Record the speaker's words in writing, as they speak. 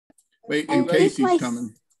Wait, and Casey's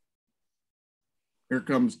coming. Here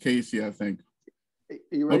comes Casey, I think. Are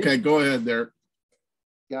you ready? Okay, go ahead there.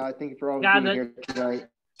 God, thank you for all being here tonight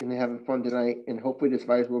and having fun tonight. And hopefully this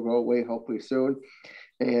virus will go away hopefully soon.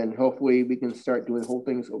 And hopefully we can start doing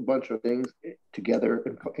a bunch of things together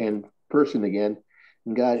in person again.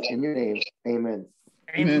 And God, in your name, amen.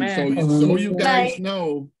 Amen. So you guys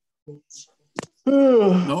know,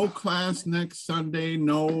 no class next Sunday,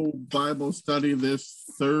 no Bible study this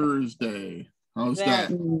Thursday. How's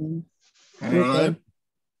that? All right.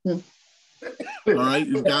 All right,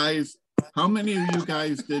 you guys. How many of you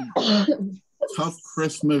guys did tough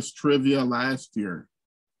Christmas trivia last year?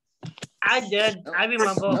 I did. I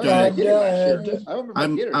remember. Okay.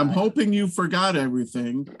 I'm hoping you forgot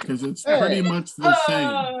everything because it's pretty much the same.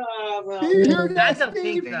 I don't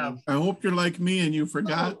think so. I hope you're like me and you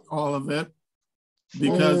forgot all of it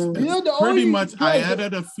because it's pretty much I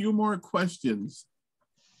added a few more questions.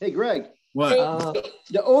 Hey, Greg. What?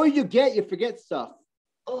 The older you get, you forget stuff.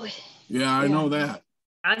 Yeah, I know that.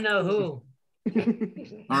 I know who.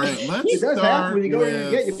 All right, let's start when you go in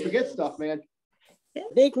and get, you forget stuff, man.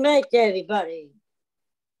 Big Mac, everybody.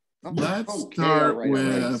 Let's start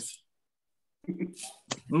with.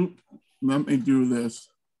 Oop, let me do this.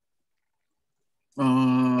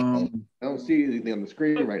 I don't see anything on the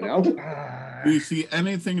screen right now. Do you see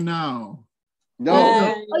anything now?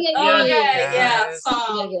 No. Yeah.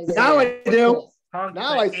 Now I do.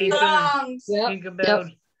 Now I see.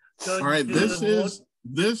 All right,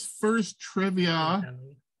 this first trivia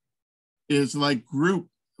is like group,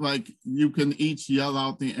 like you can each yell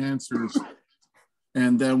out the answers,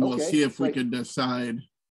 and then we'll see if we can decide.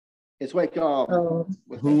 It's like who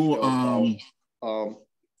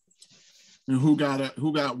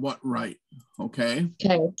got what right. Okay.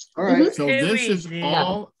 All right. So this is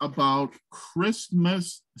all about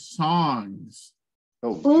Christmas songs.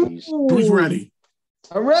 Oh, geez. Who's ready?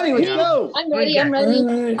 I'm ready. Let's go. I'm ready.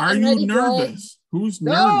 Are you nervous? Who's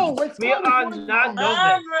nervous? No, we are not nervous.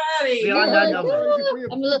 I'm ready. We are not nervous.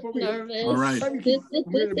 I'm a little nervous. All right.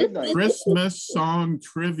 Christmas song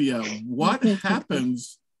trivia. What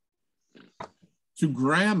happens to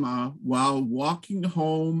Grandma while walking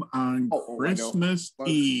home on Christmas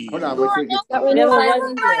Eve? Hold on.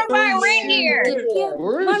 Reindeer.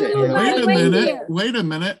 Where is it? Wait a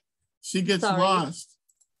minute. She gets lost.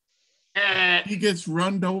 He gets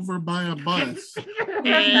run over by a bus.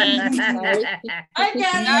 I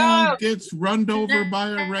He gets run over by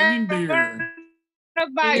a reindeer.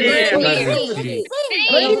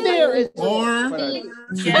 Or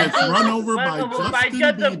she gets run over by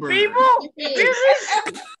Justin Bieber.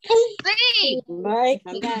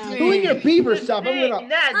 Who in your Bieber stuff? I'm gonna.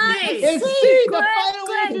 It's C. The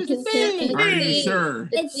final answer is C. Are you sure?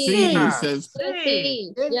 It's C. C. He says.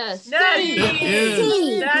 C. Yes. It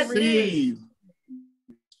is C.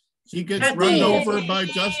 She gets run over by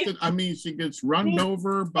Justin. I mean, she gets run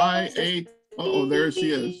over by a. Oh, there she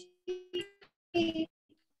is.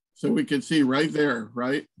 So we can see right there,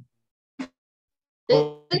 right?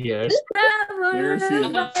 Oh, yes. There she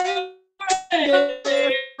is.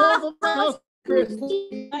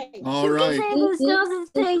 All right.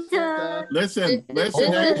 Listen.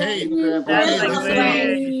 Hey,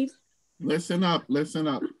 listen up.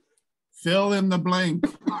 Fill in the blank.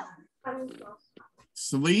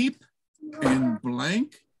 Sleep in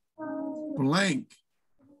blank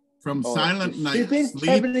from Silent Night.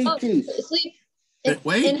 Sleep.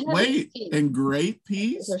 Wait. In Great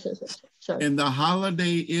Peace. In the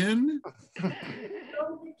Holiday Inn.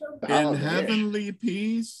 In Heavenly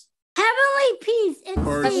Peace. Heavenly Peace.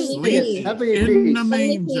 Or Sleep in the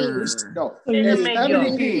Manger. No, it's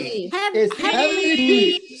Heavenly Peace. It's Heavenly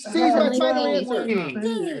Peace. C is my final answer.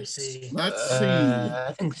 Let's see.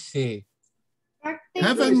 I think C.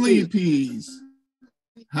 Heavenly Peace.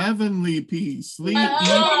 Heavenly Peace. Sleep.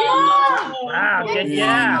 Wow, good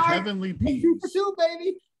job. Heavenly Peace. Two,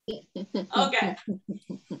 baby. Okay.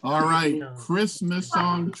 All right. Christmas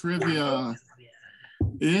song trivia.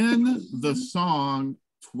 In the song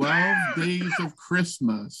 12 Days of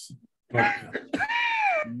Christmas,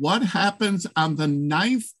 what happens on the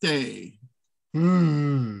 9th day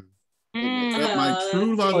that my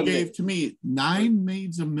true love gave to me? 9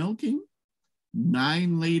 maids a milking,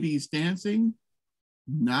 9 ladies dancing,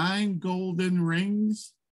 9 golden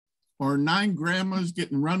rings, or 9 grandmas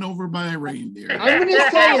getting run over by a reindeer? I'm going to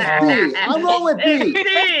say it's B. I'm rolling with B.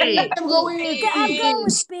 I'm going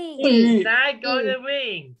with B. 9 golden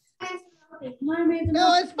rings.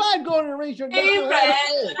 No, it's fine going to raise your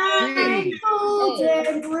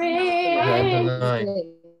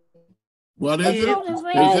What is it?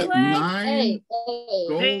 Is it 9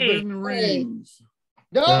 golden rings?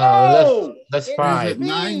 No, that's It is 5. Is it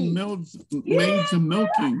 9 maids of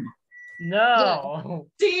milking? No.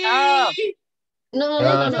 D.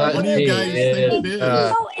 What do you guys think it is?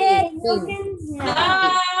 No eggs. Milkins.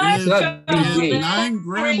 Is B. 9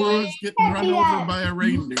 grandmas getting run over by a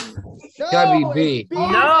reindeer? Gotta be B. it's B.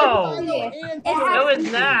 No. It's No,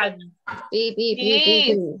 it's not. B.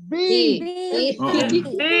 B. Uh-oh. It's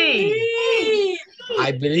B.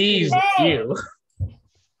 I believe you.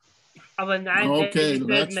 Of a 9 Okay, days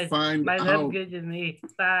let's Christmas, find my out. love gives me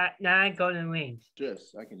 9 golden rings.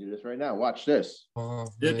 This, I can do this right now. Watch this.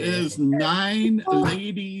 It is 9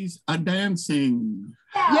 ladies a dancing.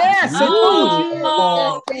 Yes, I told you.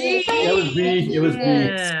 Oh, It was B. It was B.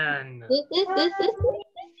 Man.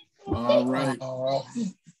 All right.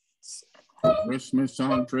 Christmas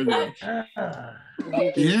song trivia.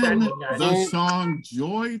 In the song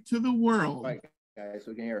Joy to the World, Right, guys,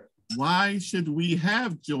 we can hear. why should we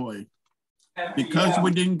have joy? Because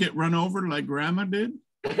we didn't get run over like Grandma did?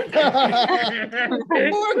 Poor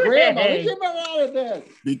Grandma, let's get out of this.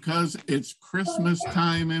 Because it's Christmas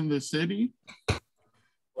time in the city?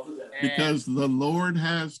 Because the Lord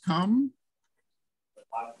has come?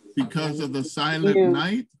 Because of the silent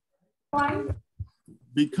night?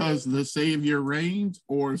 Because the Savior reigns?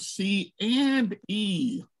 Or C and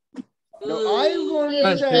E? No, I'm going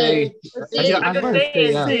to say I'm going to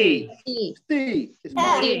say C. C. It's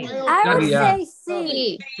I would say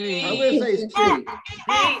C. I'm going to say C. C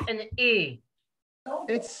and E.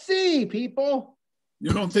 It's C, people.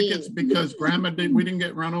 You don't think it's because we didn't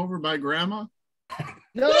get run over by Grandma?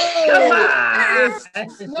 No. Come on.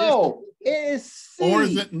 No, it is C. Or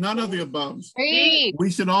is it none of the above? C.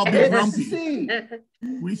 We should all be It's grumpy. C.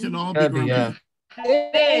 We should all be grumpy. Yeah.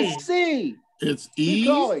 It's C. It's Keep E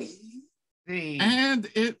going. C. and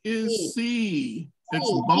it is C. It's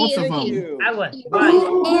both of Thank them. you. I was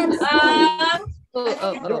right.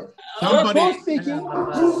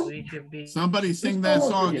 Somebody sing that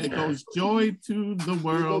song. It goes, joy to the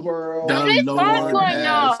world. The The Lord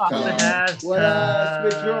has come. Let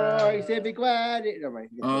us rejoice and be glad. Never mind.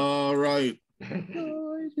 All right.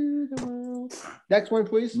 Joy to the world. Next one,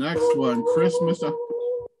 please. Next one, Christmas.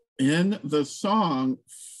 In the song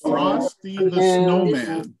Frosty the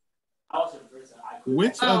Snowman,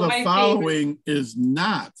 which of the following is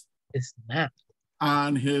not It's not.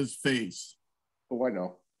 on his face? Oh, I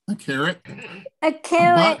know. A carrot, A a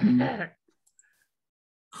carrot. button,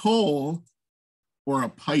 coal, or a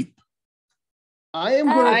pipe? I am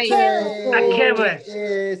going to say A carrot.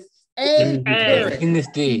 it's A. Carrot. In this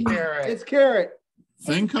D. It's carrot.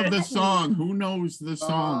 Think of the song. Who knows the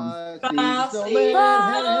song? He had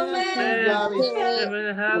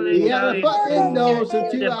a button nose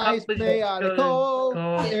and 2 eyes made out of coal.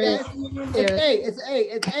 It's A. It's A.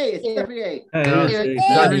 It's A. It's definitely A.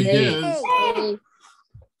 There he is. A.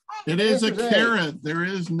 It is a Answer's A. carrot. There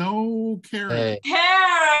is no carrot. Yeah,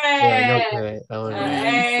 no Carrot. carrot. Oh, no.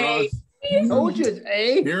 Hey. Told you it's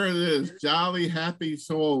A. Here it is. Jolly happy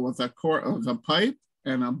soul with a pipe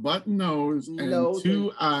and a button nose and Nose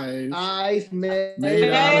 2 eyes Eyes made made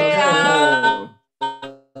out out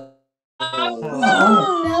of of coal.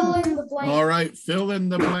 Fill in the blank. All right, fill in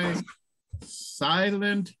the blank.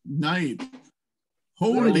 Silent night.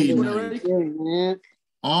 Holy night.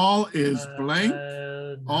 All is blank.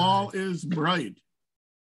 All is bright.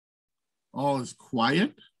 All is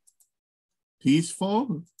quiet,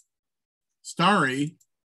 peaceful, starry,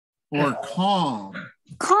 or calm.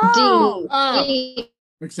 Calm.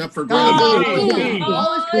 Except for D. Grandma. All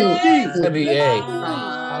is D. It's gonna be A.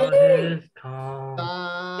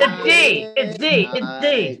 It's D. It's D. It's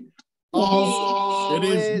D. It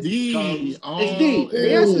is D. All It's D.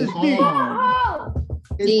 The answer is D. calm.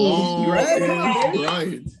 All Right? is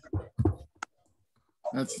bright.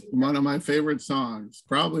 That's one of my favorite songs.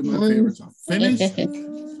 Probably my favorite song. Finish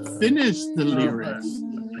the lyrics.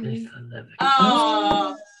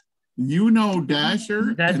 Oh. You know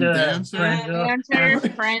Dasher and Dancer. Prancer,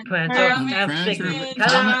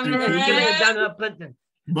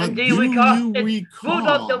 But do D, you Rudolph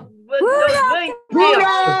recall the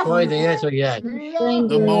Rudolph. boy, the answer, yeah.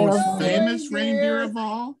 the most famous reindeer of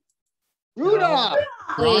all? Rudolph.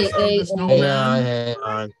 Frosty the Hang Snowman. on, hang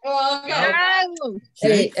on. Okay.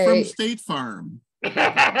 Jake from State Farm. Or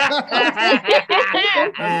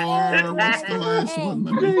what's the last one?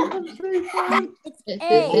 It's A.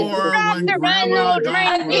 Or when Grandma got run over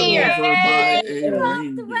by a reindeer. It's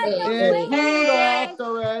Rudolph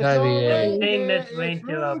the red Gotta be A. nose. Famous It's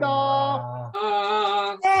reindeer of Rudolph.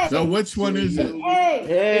 all. So which one is it?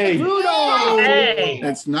 Hey. Rudolph. Hey.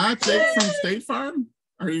 It's not Jake from State Farm?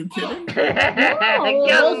 Are you kidding?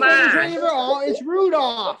 Come on. It's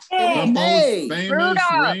Rudolph. The It's most A. famous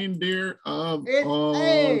Rudolph. reindeer of It's all.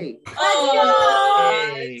 A.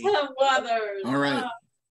 Tom Weathers. All right.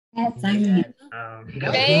 Name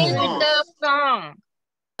the song.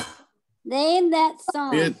 Name that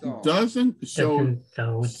song. It doesn't show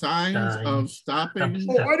signs of stopping,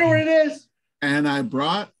 Oh, I know what it is. and I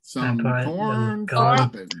brought some corn for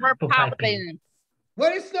popping. For popping.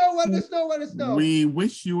 Let it snow. Let it snow. Let it snow. We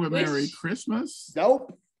wish you a Merry Christmas.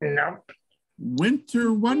 Nope.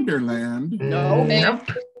 Winter Wonderland. No. Nope.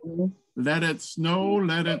 Let it snow,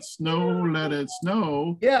 let it snow, let it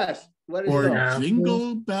snow. Yes. Let it Or snow.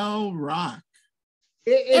 Jingle Bell Rock.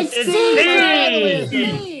 It's It's C.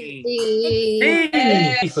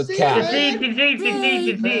 C for cat. It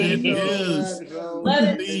is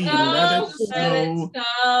Let it C.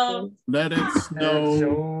 snow. Let it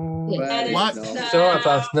snow. What? Show up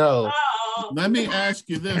our snow. Let me ask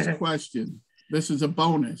you this question. This is a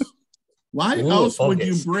bonus. Why Ooh, else would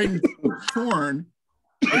you focus. bring corn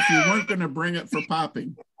if you weren't going to bring it for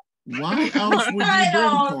popping? Why else would you bring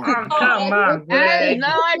corn? Come on. I have no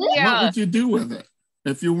What idea. would you do with it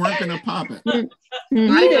if you weren't going to pop it? I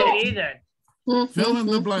don't either. Fill in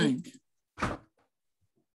the blank.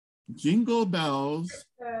 Jingle bells,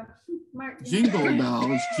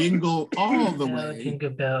 jingle all the way. Jingle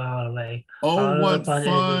bell all the way. Oh, All what the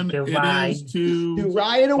fun to it ride. is to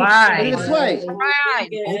ride it Ride. this way. Right.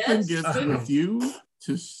 open gifts with you,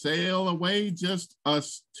 to sail away, just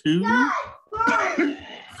us two,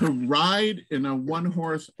 to ride in a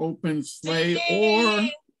one-horse open sleigh, or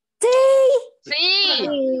See.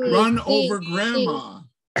 run over grandma.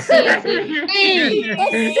 It's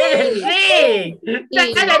C.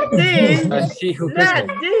 That's D. She who Not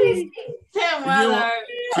Christmas. D.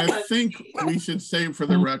 I think we should say for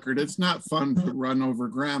the record, it's not fun to run over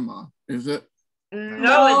grandma, is it?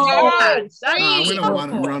 No, it's not. We don't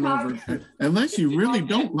want to run over, unless you really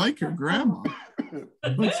don't like your grandma.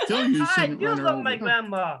 But still, you I shouldn't do run her love my over.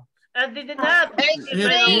 grandma. And they did not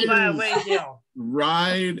It by a is radio.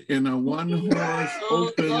 ride in a one-horse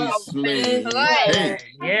open sleigh. Hey,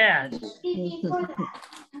 Yeah.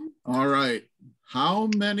 all right. How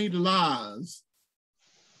many laws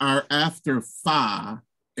are after fa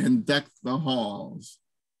in Deck the Halls?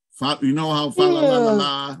 Fa, you know how fa la la la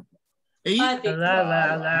la? 8, La,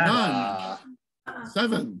 la, la. 9,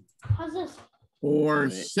 7, or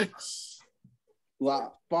 6. La,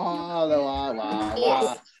 ba, la, la,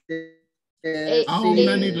 la. How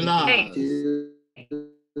many laws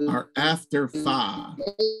are after fa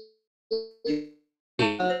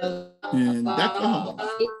in Deck the Halls?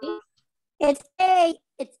 It's A.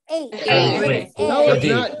 It's 8. Wait. No, it's D.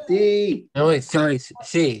 not D. No, wait, sorry,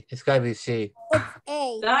 C. It's gotta be C. It's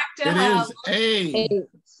A. It is A.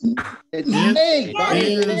 It's It A.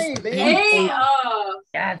 Buddy. is It's A, baby.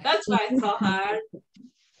 Yeah. That's why it's so hard.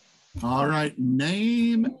 All right,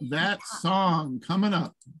 name that song coming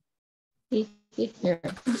up.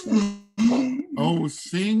 Oh,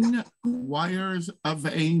 sing choirs of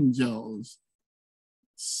angels.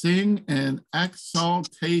 Sing in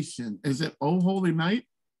exaltation. Is it Oh Holy Night?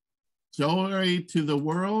 Joy to the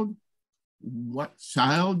world? What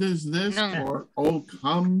child is this? No. Or Oh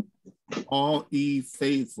Come All Ye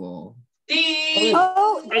Faithful? D.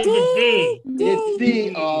 Oh, It's D. It's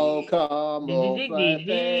D. Oh, come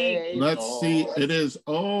on. Let's see. It is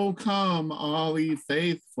Oh Come All Ye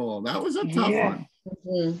Faithful. That was a tough one.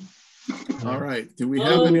 All right. Do we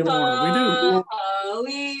have any more? We do.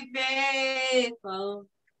 Holy faithful.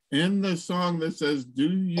 In the song that says, "Do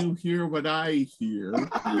you hear what I hear?"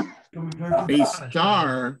 A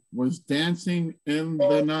star was dancing in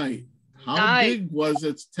the night. How Night. big was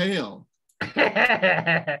its tail?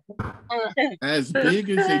 As big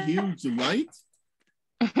as a huge light?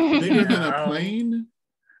 Bigger than a plane?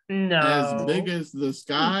 No. As big as the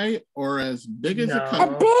sky? Or as big as a No. a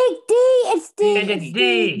kite? big D. It's D. It's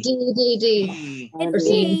D. D. It's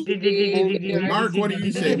D. Mark, what do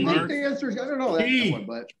you say, I think Mark? the answer is, I don't know that one,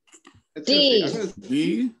 but. It's D. I'm gonna-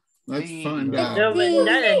 D? Let's find No, out. but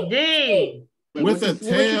not a D. With a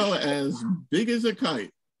tail as big as a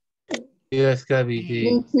kite. Yeah, it's gotta be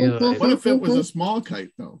D. You're right. What if it was a small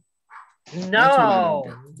kite, though? No.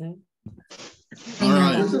 All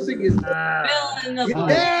right. What's this thing is? Fill in the blank.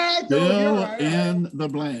 Yeah, it's over here. Fill All right. in the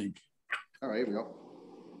blank. All right, here we go.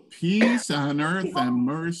 Peace on earth and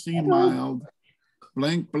mercy mild.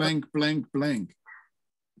 Blank, blank, blank, blank.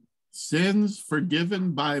 Sins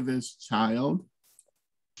forgiven by this child.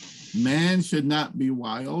 Man should not be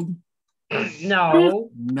wild. No.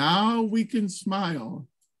 Now we can smile.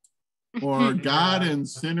 Or God and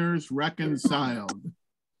sinners reconciled.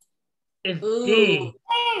 It's D.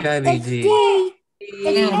 Gotta be It's D. D.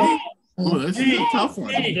 It's A. Oh, this is a tough one.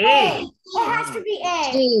 D. It has to be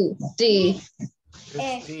A. D.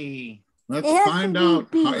 It's D. Let's It has find to be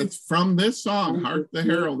out. B. It's from this song, Hark the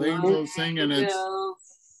Herald Angels Singing. It's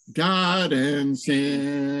God and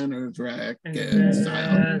sinners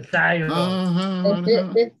reconciled.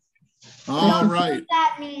 All right.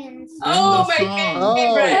 That means. Oh, my song.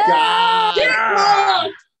 favorite.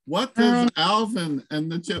 God. What does Alvin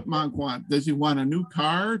and the Chipmunk want? Does he want a new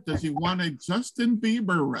car? Does he want a Justin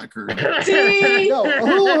Bieber record? D. No,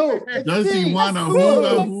 hoo-hoo. Does he C. want a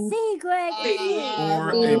hula hoop C, Greg. or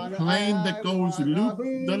a plane that goes loop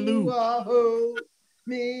the loop?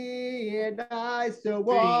 Me and I still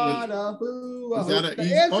want a hula Is that hoop. an The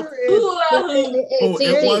East answer book? is Oh,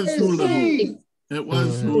 it was C. hula hoop. It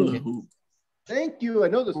was hula hoop. Thank you. I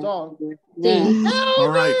know the song. All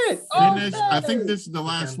right, finish. Oh, I think this is the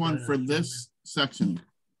last one for this section.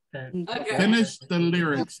 Okay. Finish the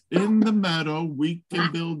lyrics. In the meadow, we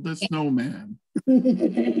can build the snowman.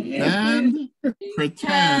 Then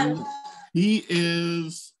pretend he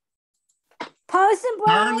is Parson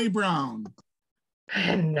Brown. Charlie Brown,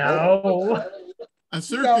 No. a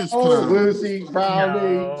circus Oh, clown. Lucy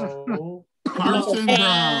Brownie. No. Parson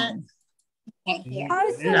Brown,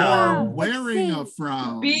 Parson No. Brown. wearing It's a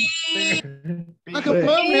frown. B. I can put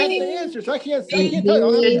have the answers. I can't tell you. I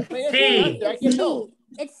can't tell. C.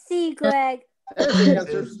 It's C, Greg.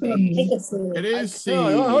 There's the answers. It is C.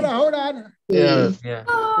 No, hold on. Yeah. We wait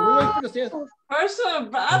for the answer. Person,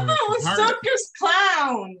 I thought it was Heart. circus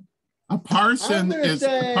clown. A parson I'm gonna is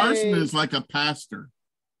say- a parson is like a pastor.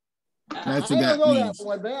 That's what I that don't know means. that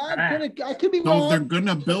one, but I could be So they're wrong.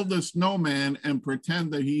 gonna build a snowman and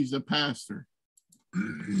pretend that he's a pastor.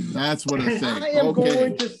 That's what it's saying. I am Okay.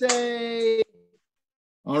 going to say.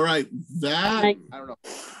 All right. I don't know.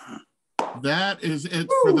 That is it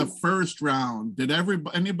for the first round. Did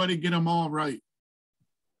anybody get them all right?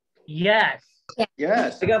 Yes.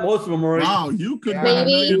 Yes. I got most of them already. Wow, you could win $1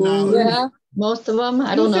 Maybe. million. Yeah. Most of them.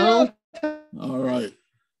 I don't know. All right.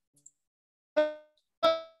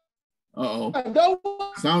 Uh-oh. No.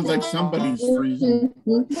 Sounds like somebody's freezing.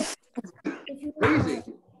 Crazy.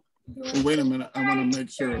 Oh, wait a minute. I want to make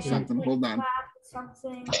sure of something. Hold on.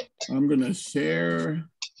 I'm going to share.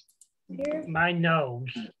 My nose.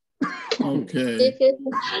 Okay.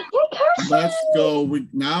 Let's go.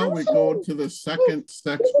 Now we go to the second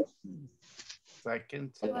section.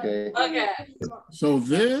 Second. Okay. Okay. So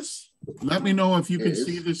this, let me know if you can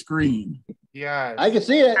see the screen. Yes. I can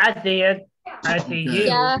see it. I see it. I see Okay. you.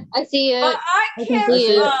 Yeah, I see But it. I I can can't, see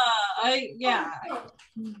it. yeah.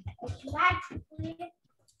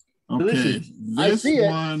 Okay. I This see it.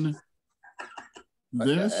 one.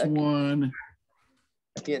 This Okay. one.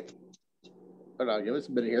 I can't. Hold on. Give us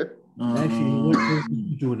a minute here. Actually, what's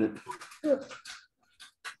doing it?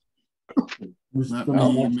 Let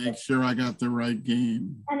me make sure I got the right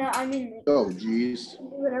game. I know. I mean, Oh, geez.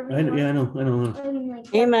 whatever. I know. I mean, like,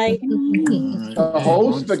 Hey, Mike. All right. The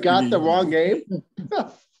host forgot the wrong game.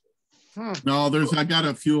 No, I got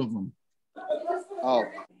a few of them. Oh.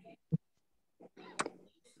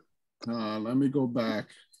 Let me go back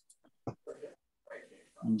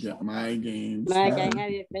and get my games. Mike, I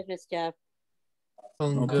have your Christmas stuff.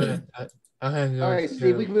 I'm Okay. good. I have yours All right,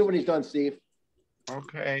 Steve. We too. can move when he's done, Steve.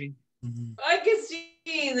 Okay. I can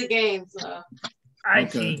see the game, so. I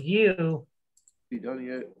Okay. see you. You done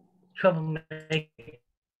yet? Troublemaker.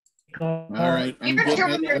 All right. I'm You're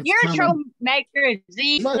getting it. you're It's coming. troublemaker,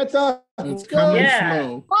 Z. Come on, that's up. It's coming Yeah.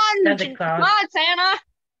 slow. Come on, Santa.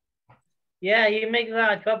 Yeah, you make a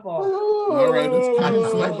lot of trouble. All right. It's coming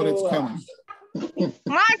slow, but it's coming.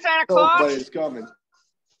 Come on, Santa Oh, but Claus. it's coming.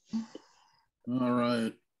 All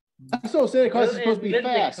right. So Santa Claus is supposed to be Santa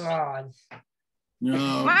fast. Claus. No,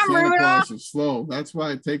 Come Santa Rudolph. Claus is slow. That's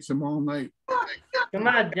why it takes him all night. Come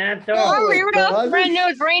on, Dancer. Come on, it Rudolph, doesn't.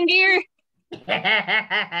 red-nosed reindeer.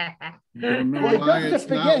 Don't know Well, why don't it's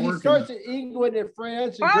forget, not he working. starts in England and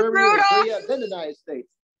France and Come on, Germany and Rudolph. Korea, then the United States.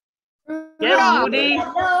 Yeah, Woody.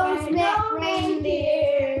 Nose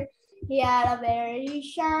reindeer. He had a very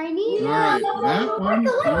shiny All right. That one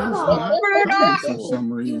is not working for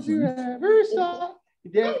some reason. Ever saw?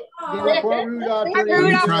 Then poor Rudolph. Let me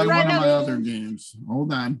Rudolph try one of my Red-Nosed. other games.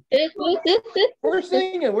 Hold on. We're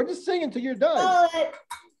singing. We're just singing until you're done. All right.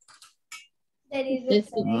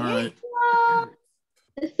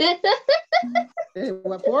 And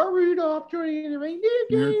poor Rudolph joining the reindeer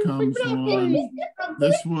game. Here comes one.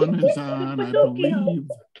 This one is on, I believe,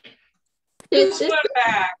 This went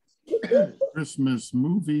back. Christmas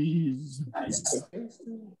movies.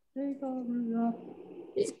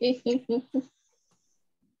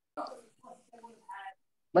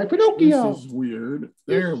 My Pinocchio. This is weird.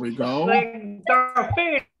 There we go. Like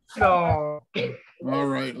torpedo. All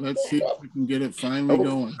right, let's see if we can get it finally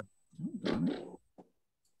going.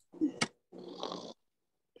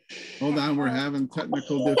 Hold on, we're having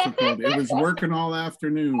technical difficulty. It was working all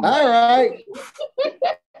afternoon. All right.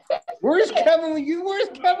 Where's Kevin when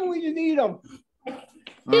you need him? All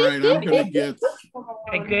right, I'm gonna get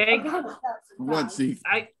Hey, Greg, what, Zeke?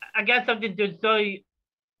 I got something to show you.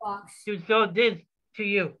 To show this to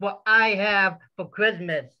you. What I have for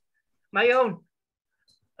Christmas. My own.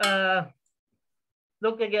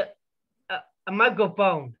 Look like a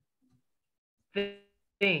microphone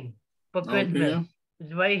thing for Christmas. yeah.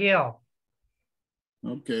 It's right here.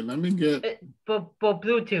 Okay, let me get For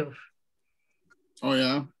Bluetooth. Oh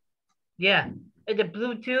yeah. Yeah, it's a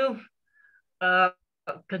Bluetooth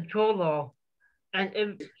controller, and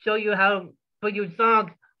it show you how to put your songs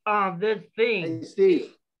on this thing. Hey,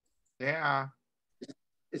 Steve. Yeah.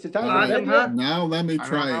 Is it time All for right, bed? now let me I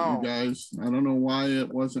try it, don't you know. guys. I don't know why it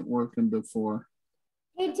wasn't working before.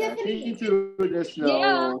 Hey, Tiffany. Through the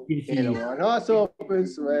snow in a one-horse open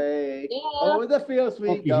sleigh. Over the fields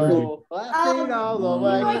we go, laughing all the All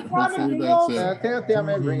way. right, hopefully that's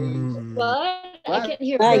it. What? I can't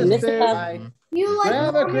hear. Hi, you. Mr. You like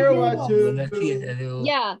Grab a girl or two.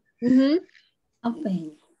 Yeah.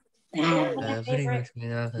 Open.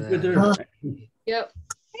 Yep.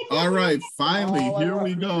 All right, finally, here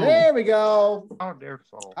we go. There we go. Oh, they're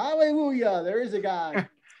full. Hallelujah. There is a guy.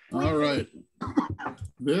 All right.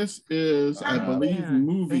 This is, I believe,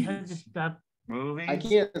 movies. Movies? I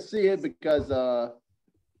can't see it because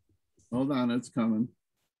Hold on, it's coming.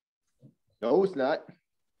 no, it's not.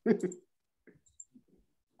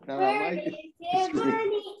 Not on my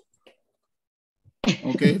screen.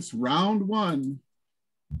 Okay, it's round one.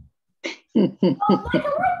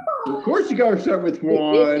 Of course you gotta start with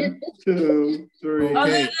 1, 2, 3.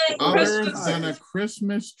 Okay, other Christmas. than a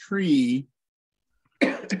Christmas tree,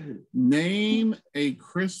 name a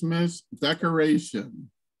Christmas decoration.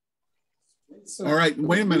 All right,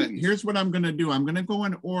 wait a minute. Here's what I'm going to do. I'm going to go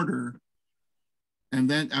in order, and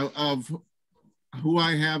then of who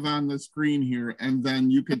I have on the screen here, and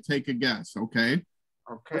then you could take a guess. Okay.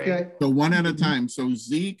 Okay. So one at a time. So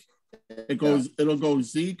Zeke, it'll go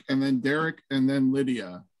Zeke, and then Derek, and then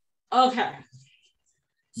Lydia. Okay.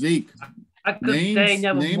 Zeke, I could say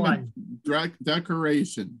number name one. a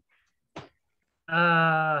decoration.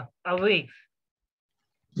 A wreath.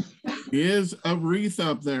 Is a wreath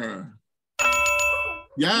up there?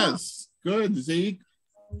 Yes. Good, Zeke.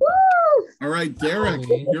 All right, Derek,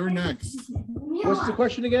 you're next. What's the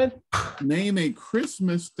question again? Name a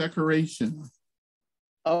Christmas decoration.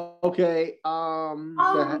 Okay.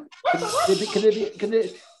 Can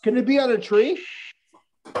it be on a tree?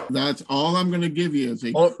 That's all I'm going to give you is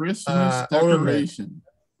a Christmas ornament. decoration.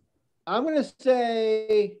 I'm going to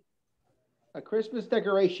say a Christmas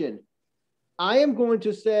decoration. I am going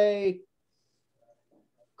to say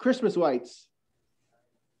Christmas lights.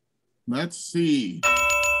 Let's see.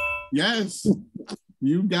 Yes,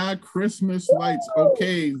 you got Christmas lights.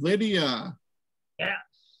 Okay, Lydia. Yeah.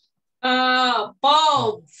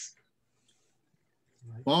 Bulbs.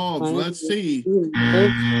 Bulbs. Let's see.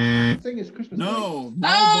 I think it's Christmas No,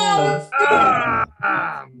 lights. no bulbs.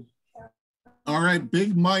 Um, All right,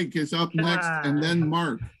 Big Mike is up next, and then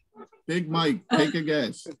Mark. Big Mike, take a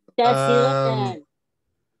guess. That's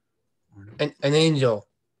An angel.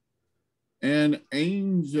 An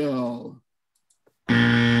angel.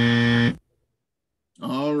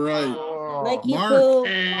 All right. Oh, like you Mark. cool.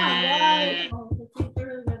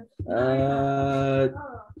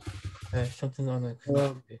 Something on the.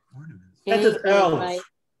 That's an elf. Right.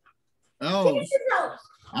 Elves.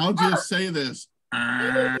 I'll just say this.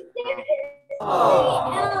 come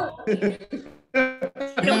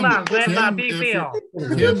on, Grandma, be real.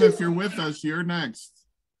 Tim, if you're with us, you're next.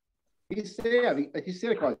 He's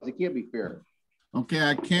Santa Claus. It can't be fair. Okay,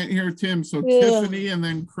 I can't hear Tim. So Yeah. Tiffany and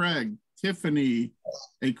then Craig. Tiffany,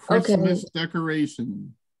 a Christmas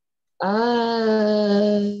decoration.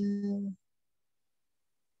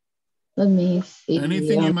 Let me see.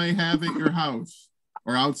 Anything you might have at your house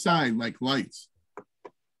or outside, like lights.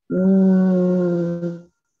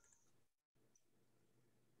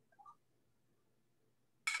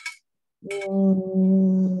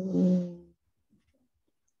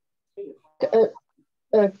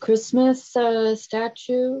 A Christmas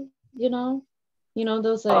statue, you know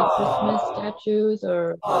those like Christmas statues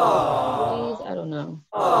or trees. I don't know.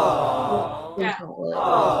 What do you call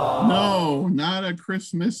it? No, not a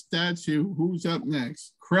Christmas statue. Who's up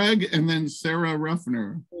next? Craig and then Sarah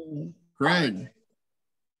Ruffner. Craig.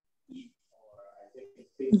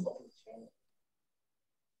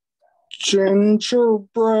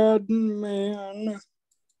 Gingerbread man.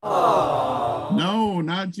 No,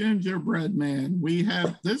 not gingerbread man. We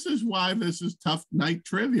have, this is why this is tough night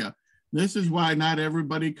trivia. This is why not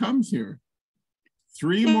everybody comes here.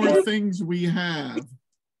 3 more things we have.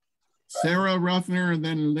 Sarah Ruffner and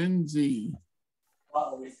then Lindsay.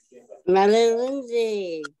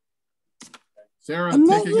 Lindsay. Sarah,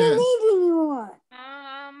 take a guess.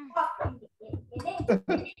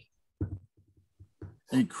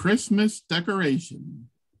 A Christmas decoration.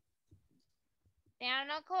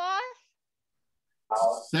 Santa Claus?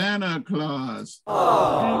 Santa Claus.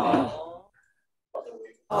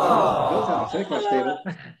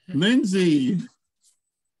 Lindsay,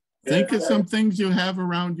 think of some things you have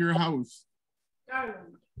around your house.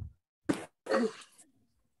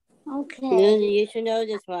 Okay. Lindsay, you should know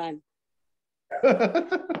this one. Of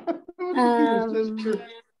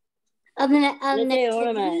the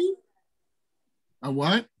ornament. A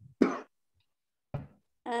what?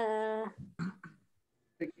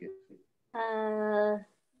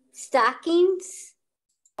 Stockings.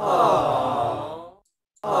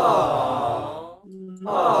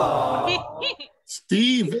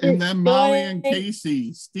 Steve and then Molly and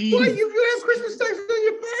Casey. Steve. What, you have Christmas stockings on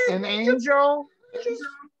your back? An angel?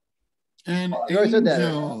 An already said that.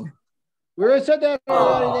 angel. We already said that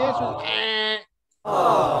already. The answer is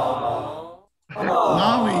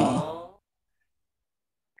Molly.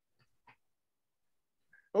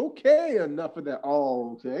 okay, enough of that.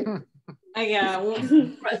 Oh, okay. I got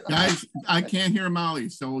Guys, I can't hear Molly,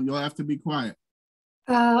 so you'll have to be quiet.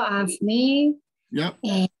 For me. Yep.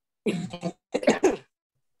 I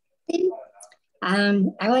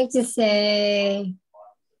like to say.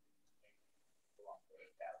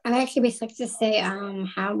 I actually like to say.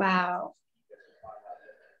 How about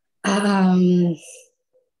a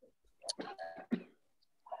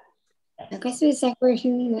Christmas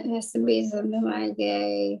decoration that has to be something like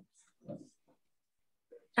a.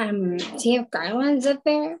 Do you have garlands up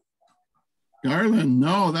there? Garland,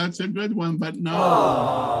 no, that's a good one, but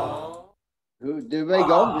no. Who did everybody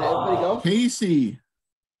go? Did everybody go? Casey.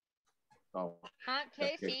 Oh. Aunt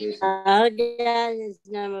Casey. Oh, that is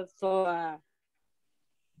number 4.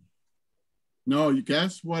 No, you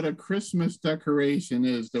guess what a Christmas decoration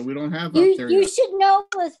is that we don't have up there You yet. should know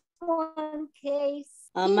this one, Case.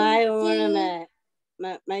 On my ornament,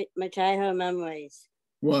 my childhood memories.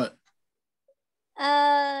 What?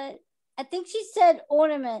 I think she said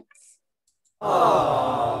ornaments.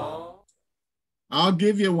 I'll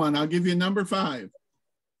give you one. I'll give you number 5.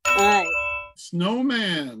 All right.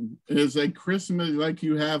 Snowman is a Christmas like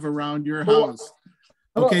you have around your house.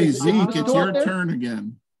 Okay, Zeke, it's your turn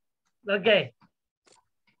again. Okay.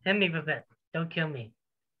 Hit me with it. Don't kill me.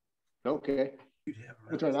 Okay.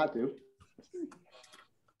 I'll try not to.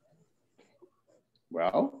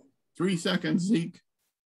 Well. 3 seconds, Zeke.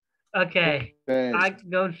 Okay. I can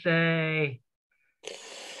go say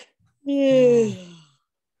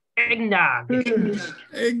eggnog.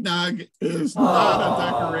 Eggnog is not a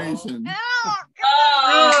decoration.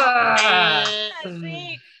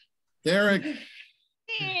 Derek.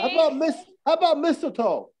 How about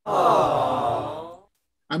mistletoe?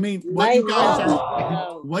 I mean, what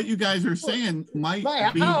you guys are saying might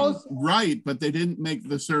be right, but they didn't make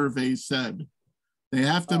the survey said. They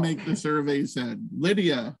have to make the survey said.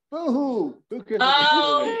 Lydia. Boo-hoo. Who cares?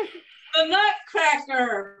 The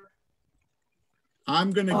Nutcracker.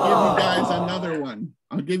 I'm going to give you guys another one.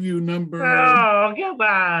 I'll give you number. Oh, come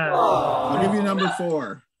on. I'll give you number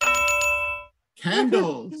 4.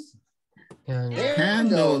 Candles.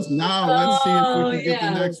 Candles. Now let's see if we can get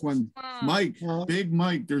the next one. Mike, Big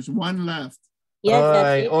Mike, there's one left. All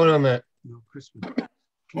right, ornament. No, Christmas.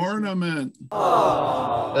 Ornament.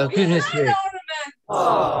 Christmas tree.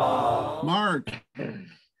 Mark.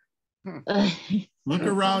 Look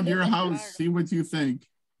around your house. See what you think.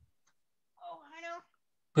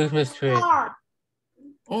 Christmas tree.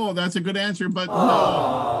 Oh, that's a good answer, but no.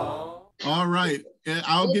 All right.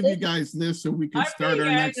 I'll give you guys this so we can start our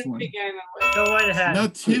next one.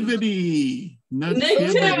 Nativity.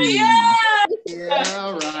 Nativity. Yeah,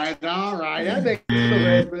 all right. That makes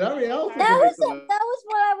sense. But everybody else That was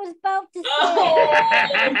what I was about to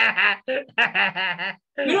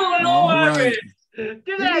say. You don't know All what right.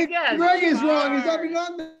 Do that again. Greg is wrong. He's already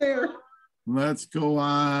on there. Let's go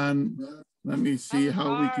on. Let me see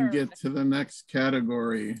how we can get to the next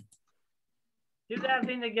category. Do that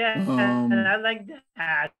thing again. I like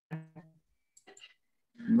that.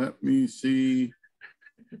 Let me see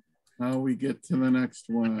how we get to the next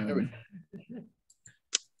one.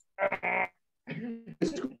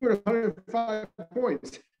 Scored 105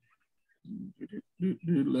 points.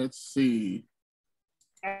 Let's see.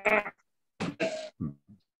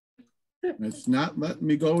 It's not letting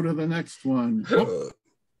me go to the next one. Oh.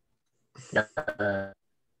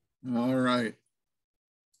 All right.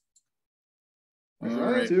 All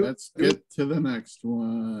right, let's get to the next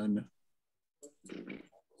one.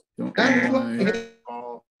 Don't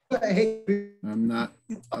know why I'm not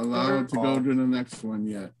allowed to go to the next one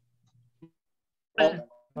yet. I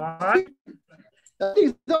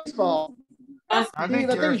think it's fault. I think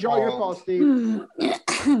it's all your fault, Steve.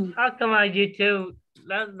 How come I do too?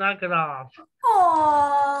 Let's knock it off.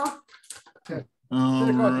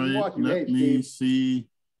 All right, let me see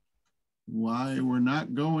why we're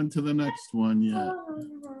not going to the next one yet.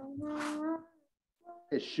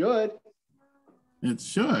 It should. It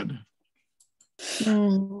should.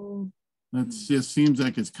 That just seems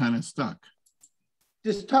like it's kind of stuck.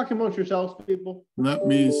 Just talk amongst yourselves, people. Let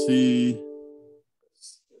me see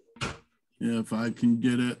if I can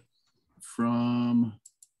get it from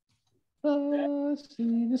here.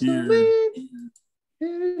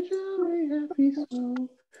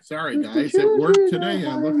 Sorry, guys, it worked today.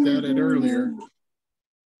 I looked at it earlier.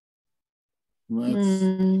 Let's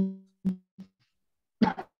see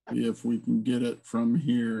if we can get it from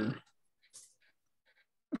here.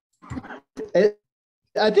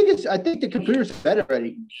 I think the computer's better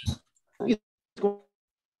already. So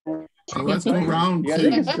let's go round two. I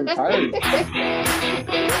think it's tired.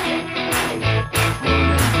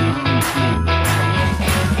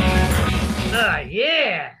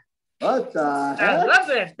 Yeah. What the heck? I love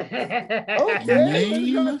it.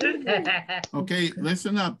 Name. Okay,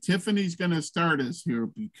 listen up. Tiffany's going to start us here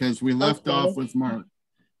because we left off with Mark.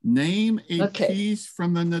 Name a piece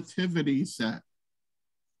from the nativity set.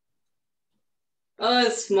 Oh,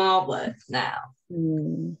 it's small, but now.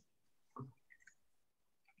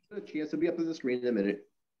 A chance to be up on the screen in a minute.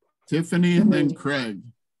 Tiffany and then Craig.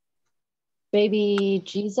 Baby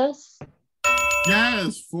Jesus.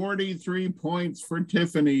 Yes, 43 points for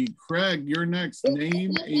Tiffany. Craig, you're next.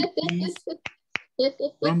 Name a piece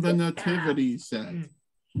from the nativity set.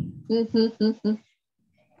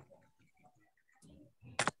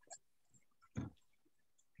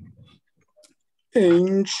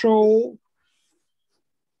 Angel.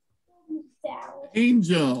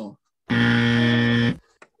 Angel.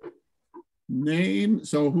 Name.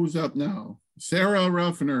 So who's up now? Sarah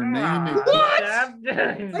Ruffner. Name a piece from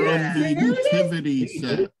the nativity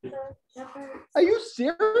set. Are you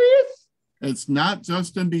serious? It's not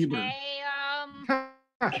Justin Bieber.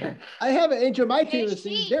 I have an angel on my team.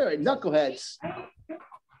 They're knuckleheads.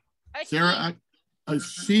 Sarah, a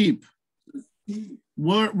sheep.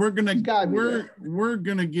 We're gonna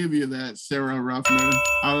give you that, Sarah Ruffner.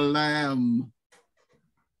 A lamb.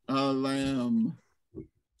 A lamb.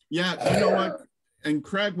 Yeah, you know what? And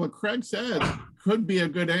Craig, what Craig said could be a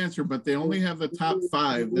good answer, but they only have the top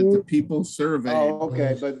 5 that the people surveyed. Oh,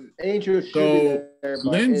 okay, but Angel should so be there.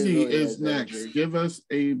 Lindsay is next. Give us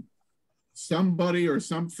somebody or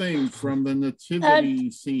something from the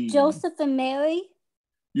nativity scene. Joseph and Mary.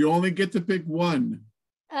 You only get to pick one.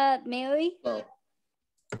 Mary. Oh.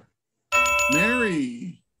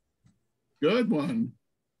 Mary. Good one.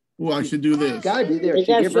 Oh, I should do this. Gotta be there.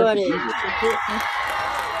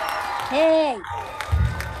 Hey.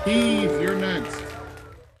 Steve, you're next.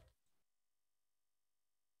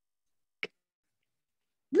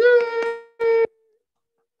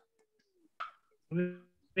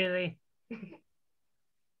 Really?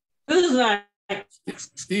 Who's that?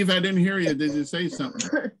 Steve, I didn't hear you. Did you say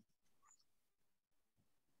something?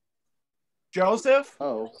 Joseph?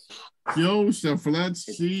 Oh. Joseph, let's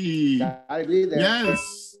see. Gotta be there.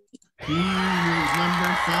 Yes. He is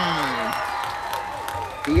number 5.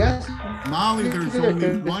 Yes. Molly, there's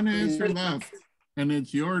only one answer left, and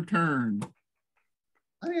it's your turn.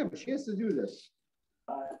 I didn't have a chance to do this.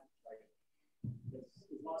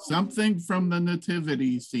 Something from the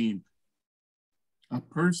nativity scene. A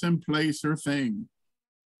person, place, or thing.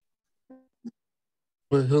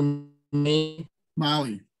 With whom? Me?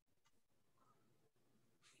 Molly.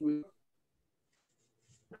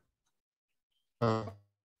 Then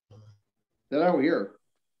over here.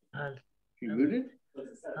 You muted?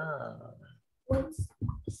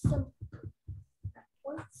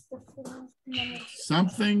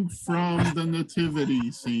 Something from the nativity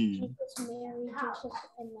scene.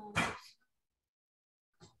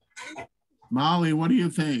 Molly, what do you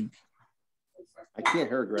think? I can't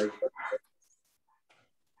hear Greg.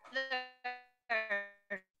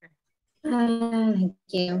 Thank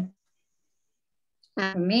you.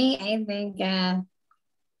 For me, I think.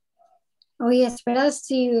 Oh yes. What else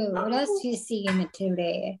do you see in the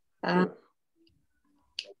today?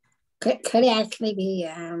 Could actually be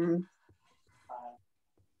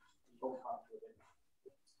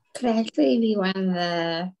could actually be one of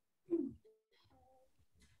the.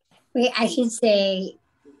 Wait, I should say.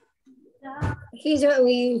 Here's what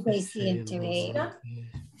we usually see in today.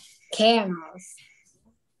 Camels.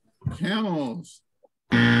 Camels.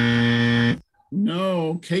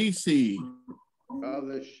 No, Casey.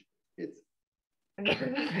 Oh, it's.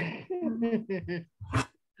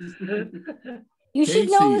 You should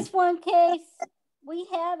know Casey. this one, Case. We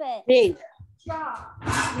have it.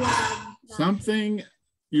 Something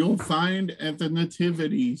you'll find at the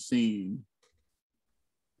nativity scene.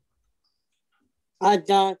 A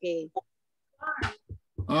donkey.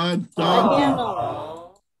 A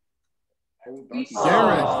donkey.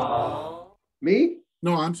 Derek. Me?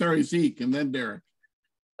 No, I'm sorry, Zeke, and then Derek.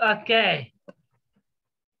 Okay.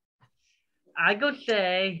 I go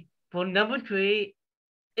say for number 3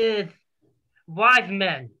 is wise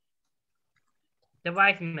men. The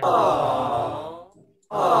wise men. All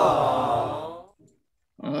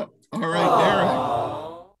right, Derek.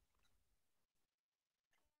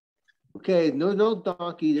 Okay, no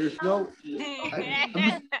donkey. There's no.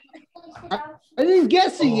 I didn't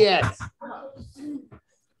guess it yet.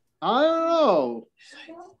 I don't know.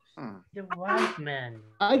 The wise men.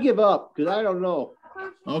 I give up because I don't know.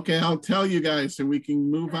 Okay, I'll tell you guys so we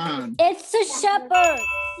can move on. It's the shepherd.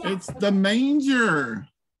 It's the manger.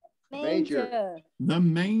 Manger. The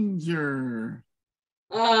manger.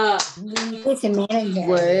 It's a manager.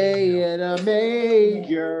 Way in a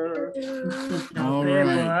manger. All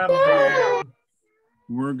right.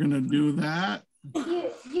 We're going to do that.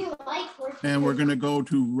 And we're going to go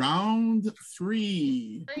to round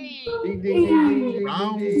 3. Ding, ding, ding, ding, ding,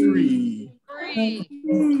 Round ding, 3.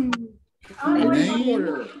 Name,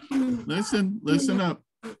 listen up.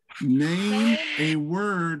 Name a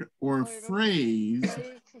word or phrase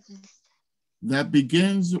that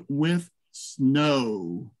begins with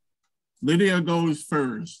snow. Lydia goes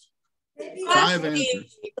first. 5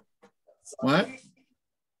 answers. What?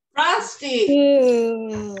 Frosty.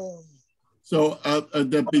 So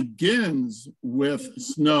that begins with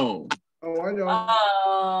snow. Oh, I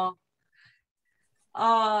know.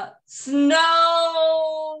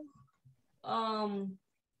 Snow.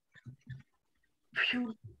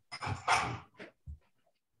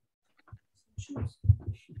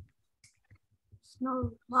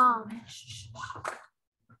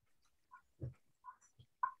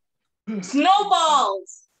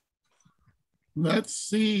 Snowballs. Let's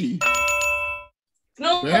see.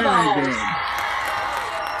 Snowballs.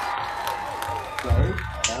 Very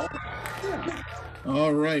good.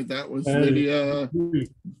 All right, that was Lydia.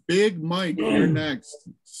 Big Mike, you're next.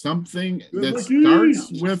 Something that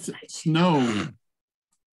starts with snow.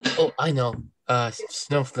 Oh, I know.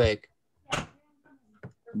 Snowflake.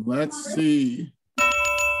 Let's see.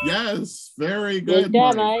 Yes, very good, Good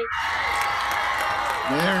job, Mike.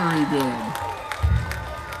 Mike. Very good.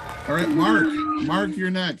 All right, Mark. Mark, you're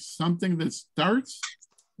next. Something that starts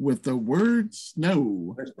with the word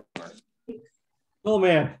snow. Oh,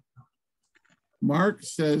 man. Mark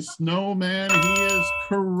says snowman. He is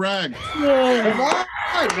correct. Come on, man.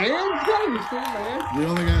 You gotta be serious, man. We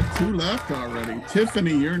only got 2 left already.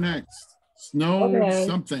 Tiffany, you're next. Snow Okay.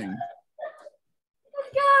 something.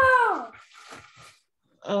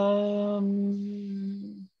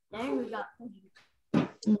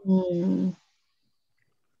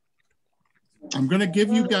 I'm going to give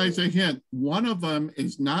you guys a hint. One of them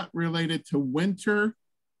is not related to winter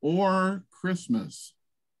or Christmas.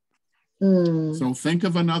 So think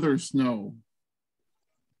of another snow.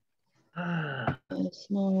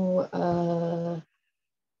 Snow,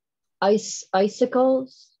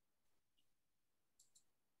 icicles.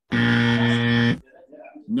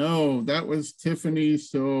 No, that was Tiffany.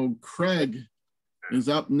 So Craig is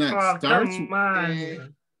up next. Oh, Starts. come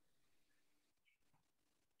on.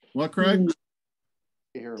 What, Craig?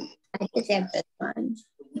 Here. I could have this one.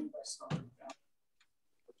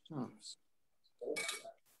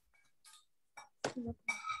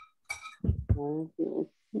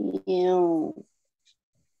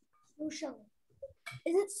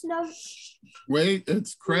 Is it snow? Wait,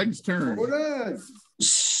 it's Craig's turn. Hold on.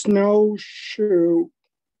 Snowshoe.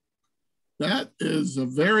 That is a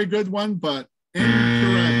very good one, but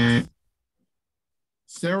incorrect.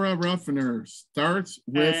 Sarah Ruffiner starts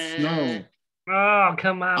with snow. Oh,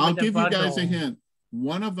 come on. I'll with the give you guys a bundle. hint.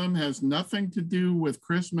 One of them has nothing to do with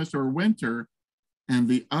Christmas or winter, and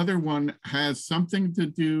the other one has something to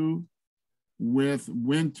do with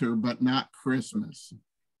winter, but not Christmas.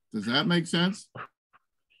 Does that make sense?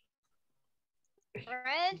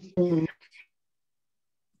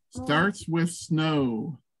 Starts with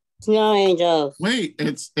snow. Snow angels. Wait,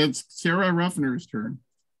 it's Sarah Ruffiner's turn.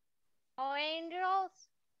 Oh, angels.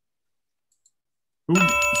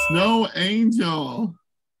 Snow Angel.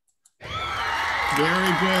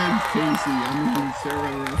 Very good, Casey.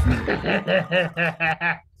 Sarah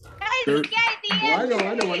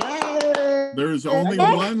There's only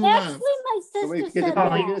one left. Actually, my sister said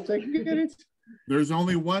that. There's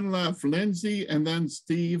only one left, Lindsay, and then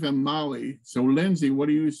Steve and Molly. So, Lindsay, what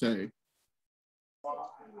do you say?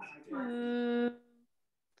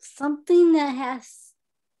 Something that has.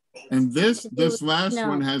 And this last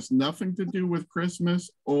one has nothing to do with Christmas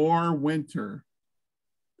or winter.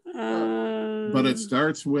 But it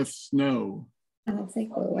starts with snow. I don't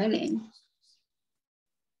think we're winning.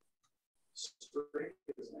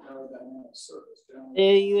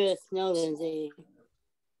 There you is snow, Lindsay.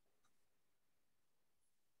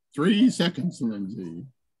 3 seconds, Lindsay.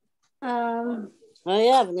 Oh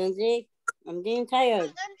yeah, Lindsay. I'm getting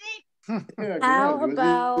tired. How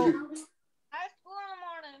about? I have school in the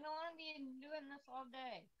morning. I don't want to be doing this all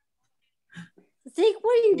day. Zeke,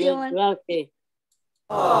 what are you doing? Okay.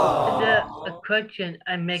 The question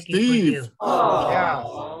I'm making Steve.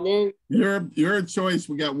 for you. Yeah. Your choice.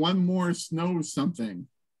 We got one more snow something.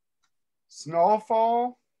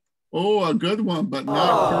 Snowfall? Oh, a good one, but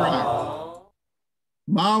not correct.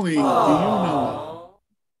 Molly, do you know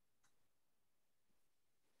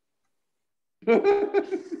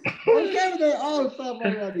Okay, they all stop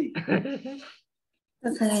already.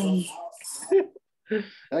 Okay.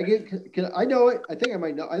 I know it. I think I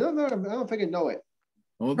might know. I don't know. I don't think I know it.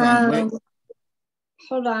 Hold on. Wait.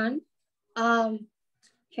 Hold on. For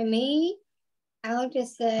me, I would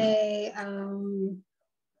just say,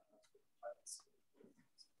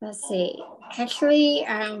 let's see. Actually,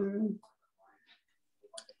 I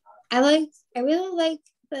really like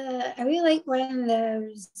one of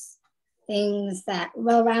those things that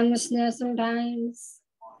roll around the snow sometimes.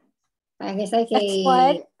 I guess like A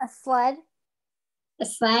sled. A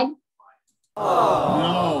sled?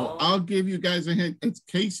 No, I'll give you guys a hint. It's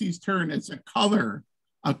Casey's turn. It's a color.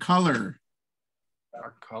 A color.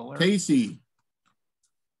 A color? Casey.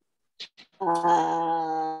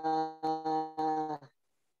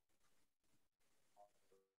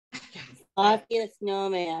 Frosty the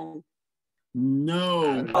Snowman.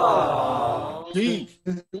 No. Zeke,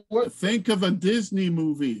 think of a Disney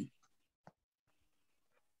movie.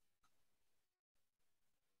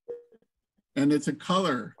 And it's a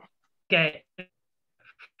color. Okay.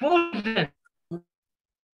 Frozen.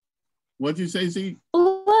 What'd you say, Zeke?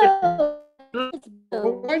 Blue.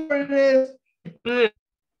 It's blue.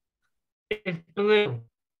 It's blue.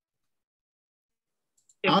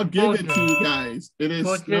 I'll give it to you guys. It is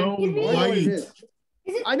Snow White.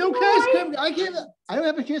 I know, guys. I don't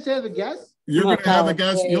have a chance to have a guess. You're going to have a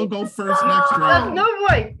guess. You'll go first next round. No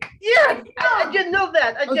way. Yes. I didn't know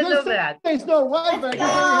that. I didn't know that. It's Snow White, but I didn't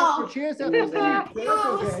have a chance to have a guess.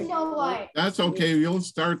 Snow White. That's okay. You'll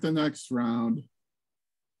start the next round.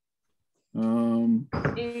 In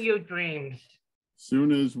your dreams.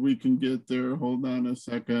 Soon as we can get there. Hold on a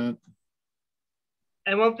second.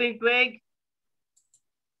 And one thing, Greg.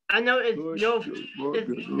 I know it's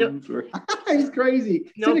He's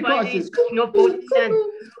crazy.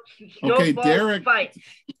 Okay,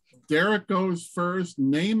 Derek goes first.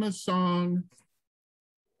 Name a song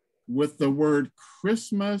with the word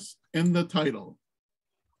Christmas in the title.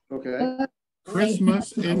 Okay.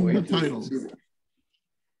 Christmas in the title.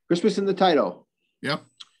 Christmas in the title. Yep.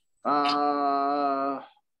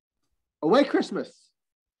 Away Christmas.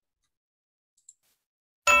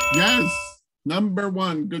 Yes. Number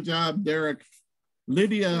 1. Good job, Derek.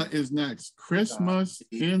 Lydia is next. Christmas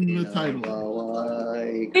in the title.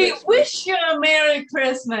 We wish you a Merry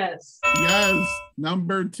Christmas. Yes.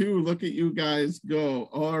 Number 2. Look at you guys go.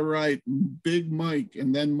 All right. Big Mike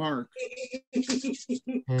and then Mark.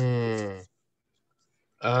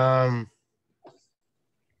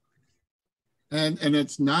 And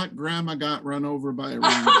it's not Grandma Got Run Over by a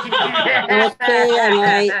reindeer.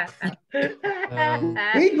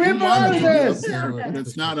 Leave Grandma out of this. But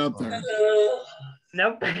it's not up there.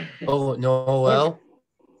 Nope. Oh, no, well.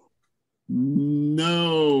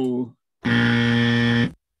 No.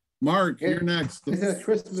 Mark, you're next.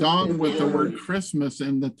 The song with the word Christmas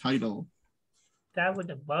in the title. That was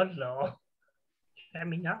a buzz though. I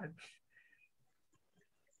mean, not.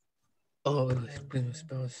 Oh,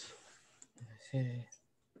 Christmas.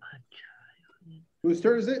 Whose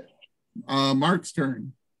turn is it? Mark's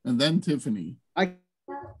turn, and then Tiffany. I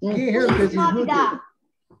can't hear him because he's moving.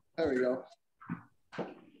 There we go.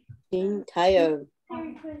 Getting tired.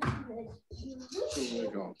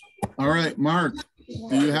 All right, Mark,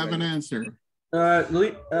 do you have an answer?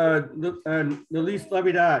 The least let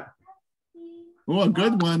me die. Oh, a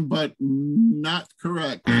good one, but not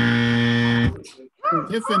correct.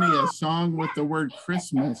 Tiffany, a song with the word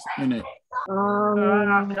Christmas in it.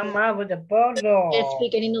 Come on with the bottle. It's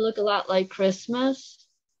beginning to look a lot like Christmas.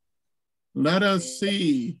 Let us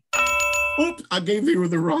see. Oops, I gave you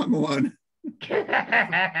the wrong one.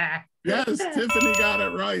 Yes, Tiffany got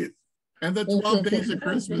it right. And the 12 Days of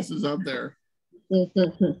Christmas is up there.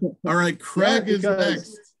 All right, Craig is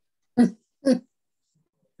next.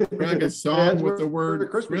 Craig, a song with the word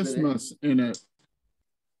Christmas in it.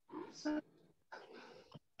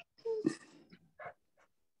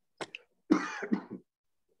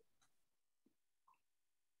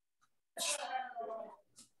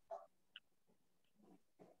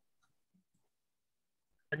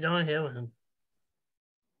 I don't hear him.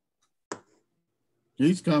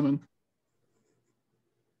 He's coming.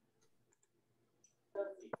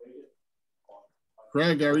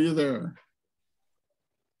 Craig, are you there?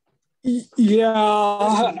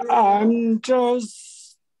 Yeah, I'm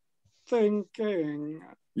just thinking.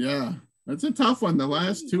 Yeah, that's a tough one. The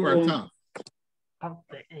last two are tough. Of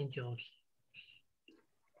the angels.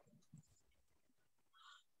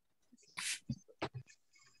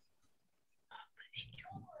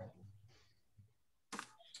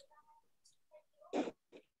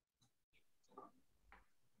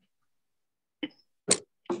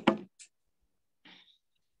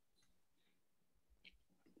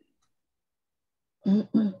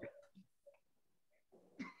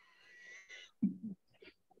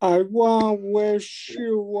 I want to wish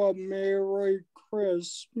you a Merry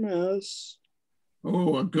Christmas.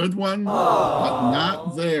 Oh, a good one, but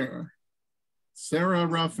not there. Sarah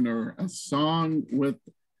Ruffner, a song with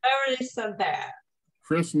I already said that.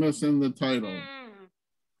 Christmas in the title.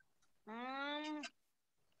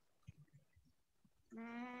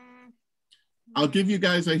 I'll give you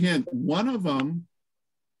guys a hint. One of them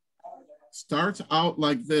starts out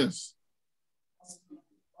like this.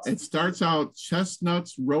 It starts out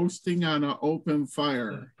chestnuts roasting on an open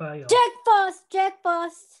fire. Jack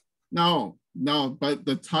Frost. No, but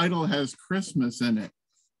the title has Christmas in it.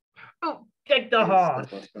 Oh, take the horse.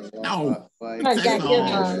 No.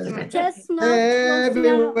 Chestnuts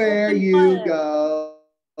everywhere you go.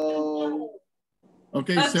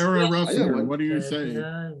 Okay, Sarah Ruffner, what do you say?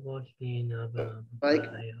 Mike?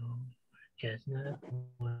 Chestnut.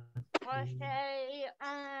 Let's say,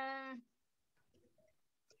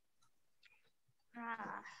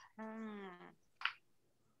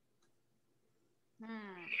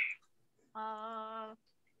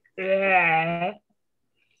 Yeah.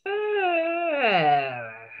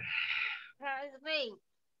 wait.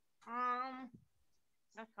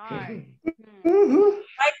 That's hard.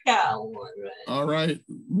 I got one. All right,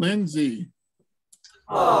 Lindsay.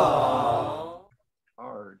 Oh.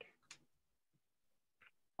 Hard.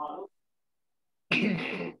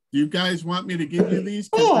 You guys want me to give you these?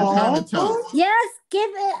 Because they're kind of tough. Yes, give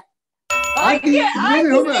it. I think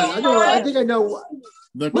I know.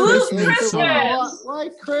 The Christmas song.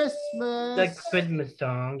 Like Christmas. The Christmas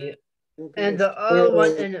song. And the other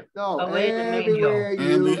one is Away the Angel.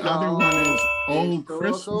 And the other one is Oh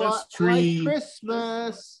Christmas Tree. Like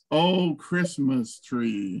Christmas. Oh Christmas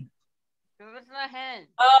Tree. Give us a hint.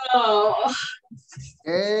 Oh.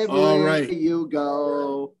 Everywhere all right. You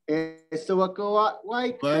go. It's a look a lot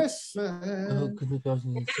like Let's, Christmas.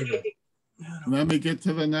 Let me get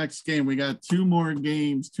to the next game. We got two more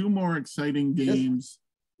games, two more exciting games.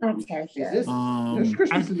 Okay. I'm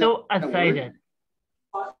so excited.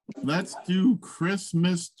 Let's do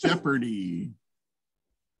Christmas Jeopardy.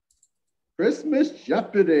 Christmas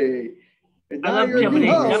Jeopardy. And I love Jeopardy.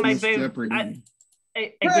 That's my favorite. Jeopardy.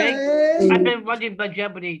 I've been watching the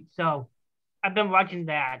Jeopardy, so I've been watching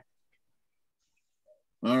that.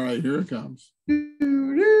 All right, here it comes.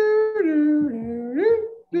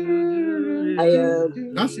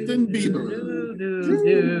 Justin Bieber.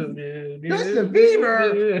 Justin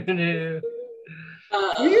Bieber.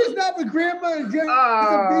 We used to have a grandma and Justin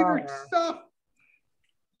Bieber stuff.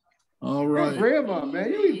 All right. Grandma,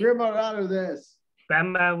 man, you need grandma out of this.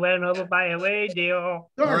 Grandma went over by a radio.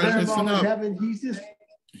 All right, listen up. He's just...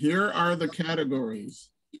 Here are the categories.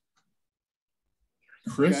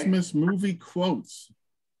 Christmas movie quotes.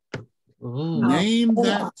 Ooh. Name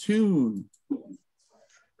that tune.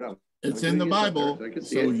 It's in the Bible,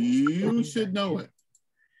 so you should know it.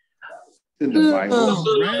 In the Bible.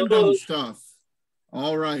 Random stuff.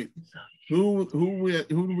 All right. Who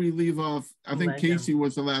do we leave off? I think Casey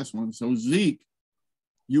was the last one. So Zeke,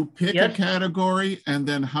 you pick a category and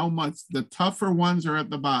then how much. The tougher ones are at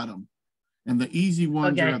the bottom and the easy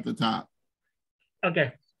ones are at the top.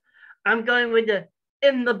 Okay. I'm going with the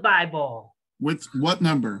in the Bible. What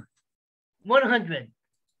number? 100.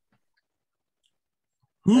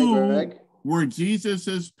 Who were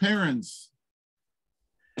Jesus's parents?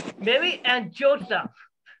 Mary and Joseph.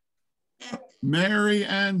 Mary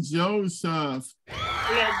and Joseph.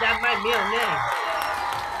 Yeah, that's my middle name.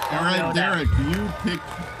 All right, Derek,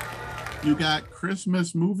 you got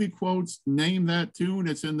Christmas movie quotes. Name that tune.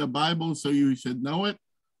 It's in the Bible, so you should know it,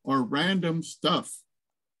 or random stuff.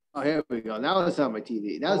 Oh, here we go. Now it's on my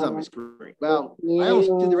TV. Now it's on my screen. Well, I don't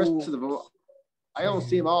see the rest of the. I don't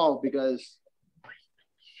see them all because.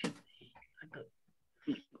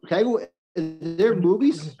 Okay, is there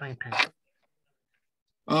movies?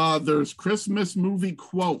 There's Christmas movie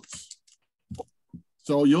quotes.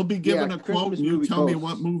 So you'll be given a quote and you tell me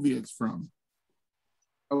what movie it's from.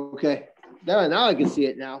 Okay. Now I can see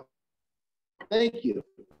it now. Thank you.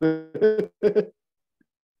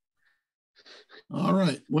 All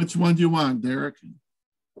right. Which one do you want, Derek?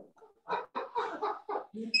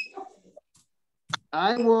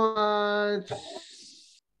 I want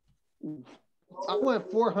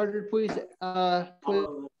 400, please.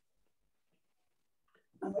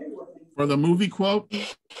 For the movie quote?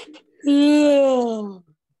 Yeah.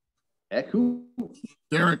 Heck, who?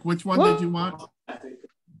 Derek, which one did you want?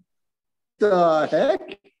 The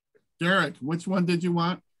heck? Derek, which one did you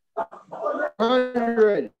want?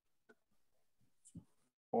 100.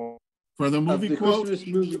 For the movie quote? Christmas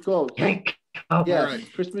movie quote. Yes,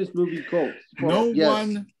 right. Christmas movie quote. No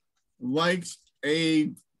one likes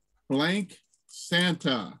a blank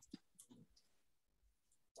Santa.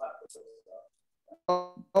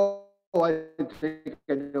 Oh, I think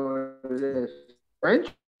I know what it is. French?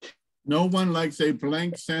 No one likes a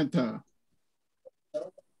blank Santa.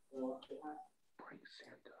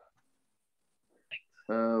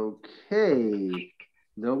 Okay.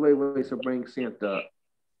 Nobody likes a blank Santa.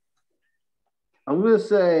 I'm going to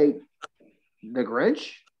say the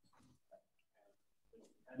Grinch.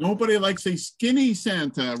 Nobody likes a skinny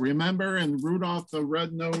Santa. Remember in Rudolph the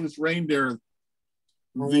Red-Nosed Reindeer,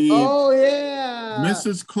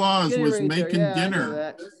 Mrs. Claus was making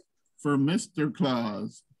dinner for Mr.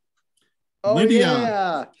 Claus. Oh,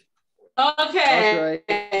 Lydia. Yeah. Okay. Right.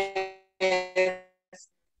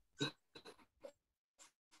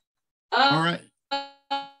 All right.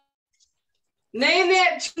 Name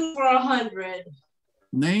that tune for 100.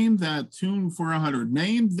 Name that tune for 100.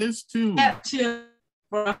 Name this tune. That tune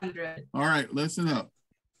for 100. All right, listen up.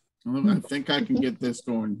 I think I can get this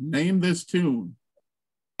going. Name this tune.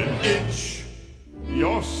 Itch.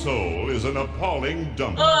 Your soul is an appalling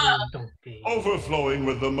dump, overflowing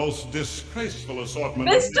with the most disgraceful assortment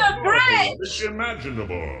Mr. Grinch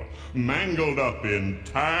imaginable, mangled up in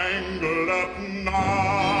tangled up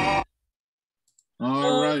now.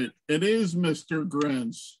 All right, it is Mr.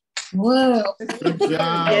 Grinch. Whoa! Good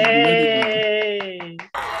job, Lydia.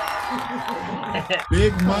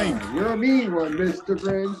 Big Mike. You're a mean one, Mr.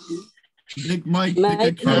 Grinch. Big Mike, pick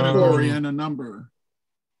a category and a number.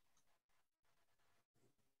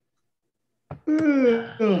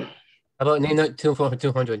 How about name that tune for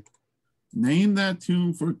 200? Name that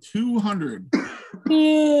tune for 200.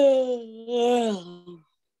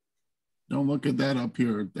 Don't look at that up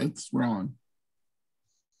here. That's wrong.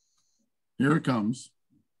 Here it comes.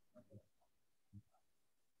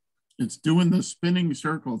 It's doing the spinning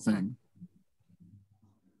circle thing.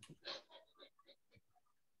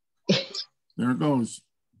 There it goes.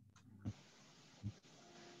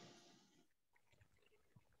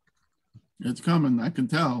 It's coming. I can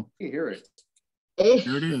tell. You hear it.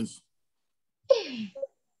 Here it is.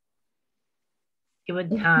 Give it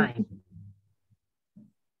time.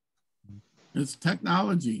 It's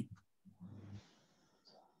technology.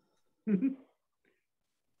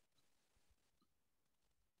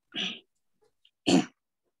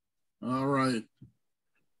 All right.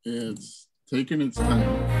 It's taking its time.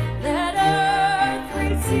 Let earth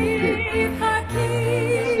receive her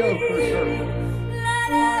king.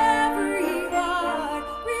 Let every heart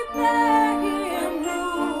prepare him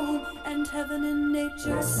room. And heaven and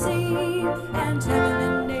nature sing. And heaven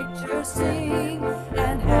and nature sing.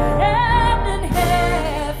 And heaven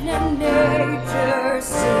and nature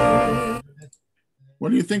sing. What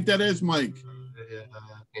do you think that is, Mike?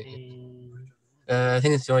 I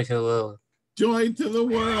think it's Joy to the World. Joy to the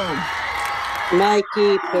World.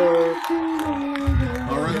 Mikey Poo.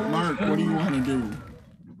 All right, Mark, what do you want to do?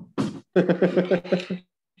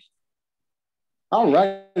 All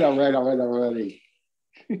right.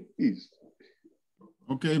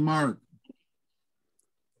 Okay, Mark.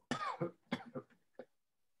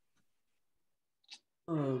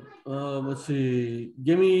 Let's see.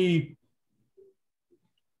 Give me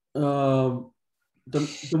the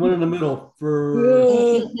one in the middle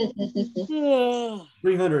for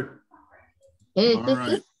 300. All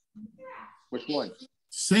right. Which one?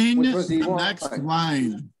 Sing Which one's the the next one?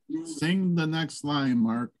 line. Sing the next line,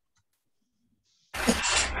 Mark.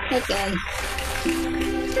 Okay.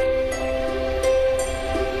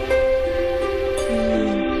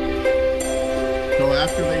 So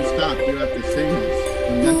after they stop, you have to sing us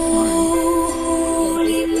the next line.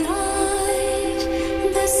 Holy night,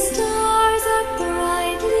 the stars are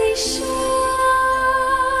brightly shining.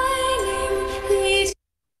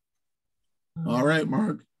 All right,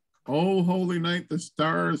 Mark. Oh, holy night, the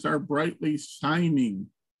stars are brightly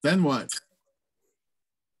shining. Then what?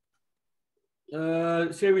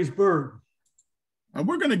 Sherry's bird.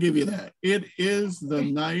 We're going to give you that. It is the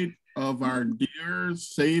night of our dear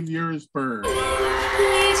Savior's birth.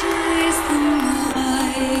 It is the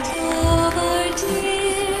night of our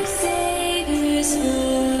dear Savior's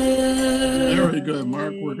birth. Very good,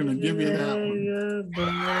 Mark. We're going to give you that one.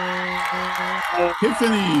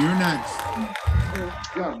 Tiffany, you're next.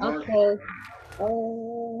 Okay.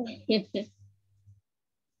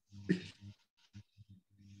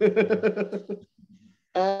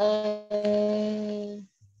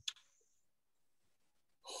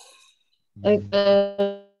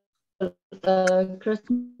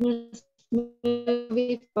 Christmas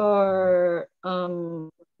movie for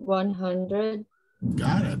 100.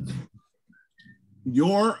 Got it.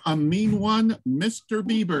 You're a mean one, Mr.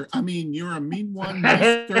 Bieber. I mean, you're a mean one,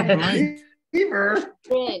 Mr. Blank. Bieber.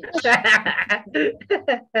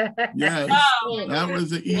 Yes, that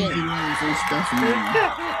was an easy one for Stephanie.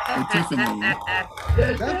 Or Tiffany.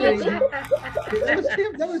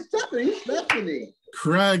 That was Stephanie. Stephanie.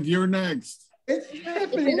 Craig, you're next. It's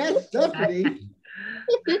Stephanie. That's Stephanie.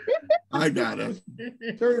 I got it.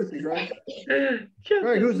 Seriously, Greg.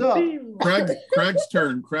 Greg, who's up? Craig's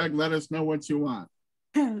turn. Craig, let us know what you want.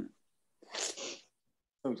 I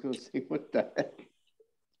was going to say, what the heck?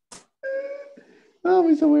 Oh,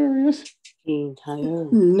 he's hilarious. Name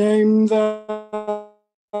the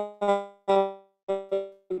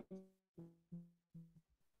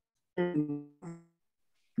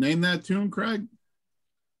Name that tune, Craig.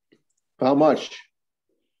 How much?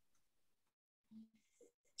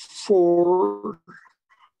 4.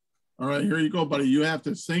 All right, here you go, buddy. You have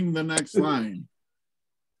to sing the next line.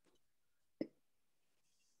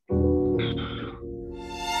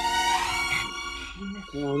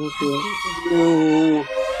 No.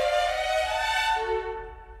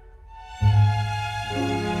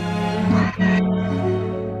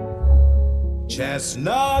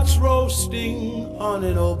 Chestnuts roasting on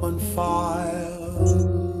an open fire,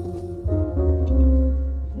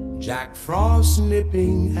 Jack Frost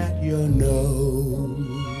nipping at your nose,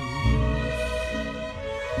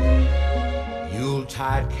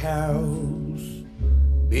 Yuletide carols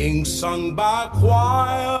being sung by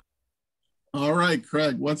choir. All right,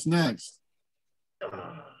 Craig, what's next?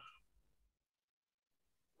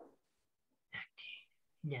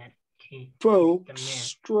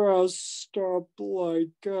 Folks dressed up like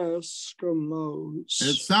Eskimos.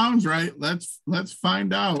 It sounds right. Let's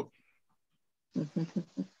find out.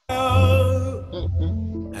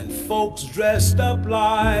 And folks dressed up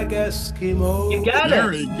like Eskimos. You got it.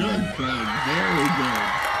 Very good, Craig. Very good.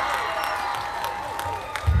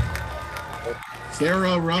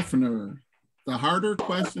 Sarah Ruffner. The harder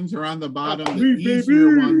questions are on the bottom, the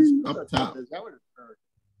easier ones up top.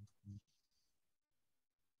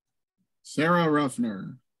 Sarah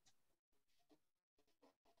Ruffner.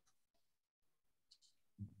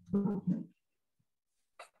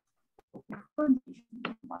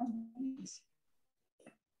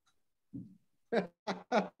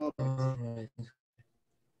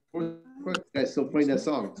 Guys still playing that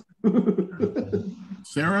song.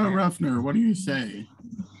 Sarah Ruffner, what do you say?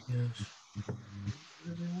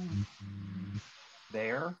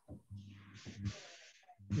 There.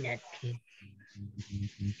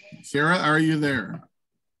 Sarah, are you there?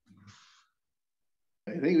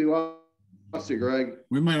 I think we lost you, Greg.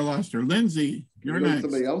 We might have lost her. Lindsay, you're next.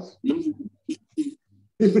 Somebody else?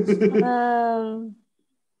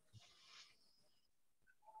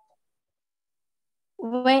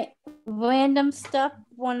 Random stuff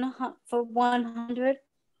for 100.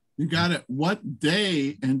 You got it. What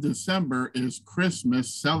day in December is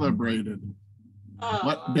Christmas celebrated?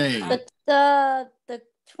 What day? The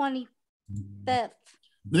 25th.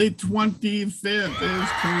 The 25th is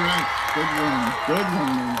correct. Good one. Good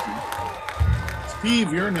one, Lindsay.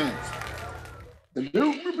 Steve, you're next.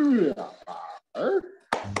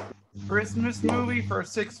 Christmas movie for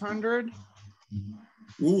 600.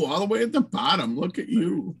 Ooh, all the way at the bottom. Look at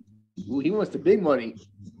you. Ooh, he wants the big money.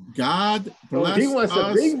 God bless he wants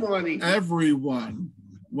us, the big money. Everyone.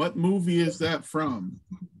 What movie is that from?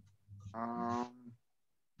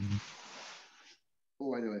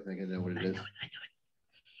 Oh, I know. I think I know what it is.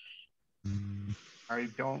 I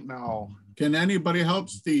don't know. Can anybody help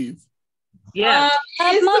Steve? Yeah.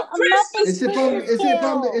 Is it from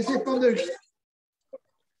the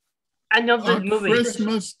I know A this movie.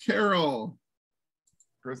 Christmas Carol.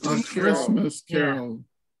 Christmas Carol.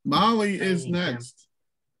 Molly is next.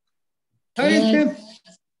 Tiny Tim?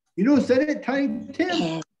 You know who said it? Tiny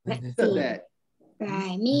Tim said that.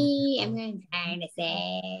 Try me. I'm going to try to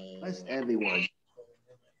say. That's everyone.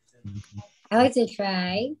 I like to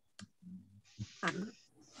try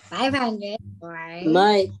 500 for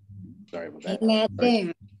Mike. Sorry about that. Name that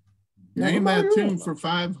tune. Name that tune for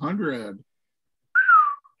 500.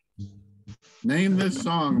 Name this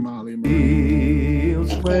song, Molly.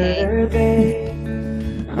 Fields where they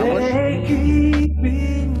lay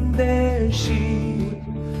keeping their sheep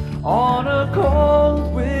on a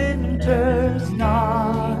cold winter's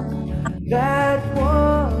night that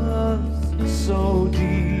was so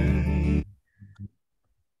deep.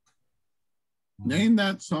 Name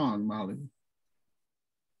that song, Molly.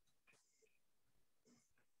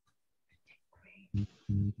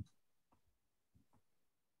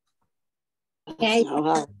 Okay.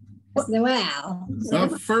 Noel.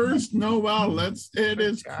 The first Noel. It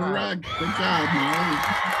is correct. Good job, Molly.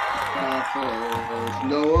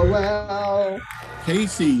 Noel.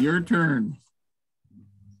 Casey, your turn.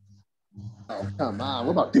 Oh, come on.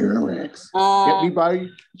 What about Dear Rex? Get me by.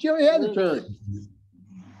 She already had the turn.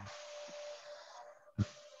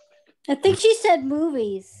 I think she said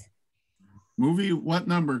movies. Movie, what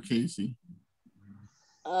number, Casey?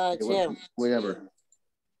 2. Whatever.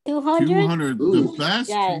 200? 200. The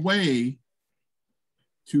best way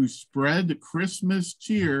to spread Christmas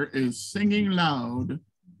cheer is singing loud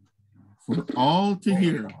for all to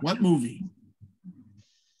hear. What movie?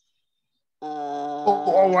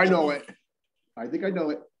 Oh, I know it. I think I know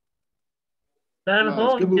it.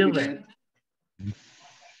 It's good movie, it.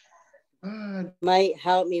 man. Might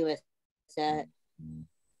help me with that.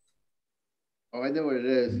 Oh, I know what it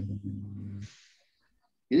is.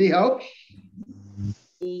 You need help?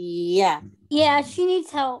 Yeah. Yeah, she needs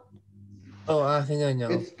help. Oh, I think I know.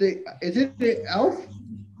 Is it the Elf?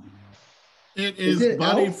 It is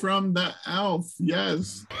Buddy Elf? From the Elf.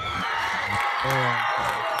 Yes.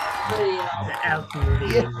 The Elf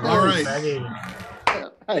movie. Yes. All right.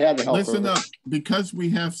 I had to help. Listen up, because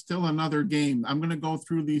we have still another game. I'm going to go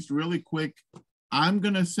through these really quick. I'm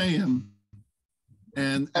going to say them,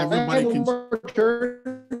 and everybody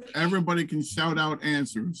can shout out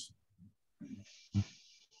answers.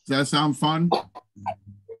 Does that sound fun?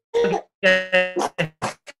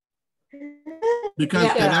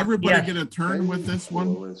 Because can everybody get a turn with this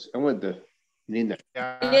one? I want the Nina.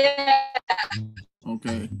 Yeah.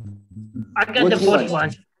 Okay. I got the first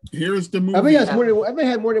one. Here's the movie. I may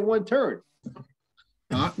have more than one turn.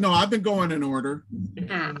 No, I've been going in order.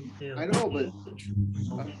 I know,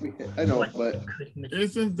 but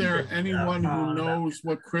isn't there anyone who knows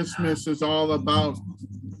what Christmas is all about?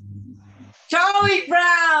 Charlie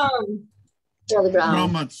Brown. Charlie Brown.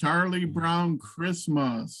 From A Charlie Brown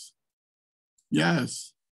Christmas.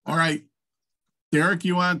 Yes. All right. Derek,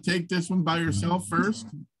 you want to take this one by yourself first?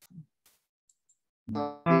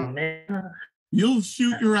 You'll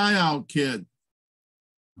shoot your eye out, kid.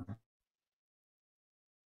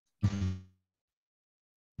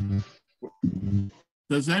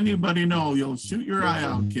 Does anybody know you'll shoot your eye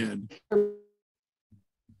out, kid?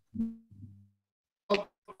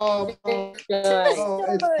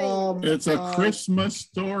 It's A Christmas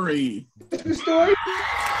Story. Christmas Story?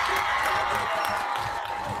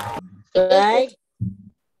 Right?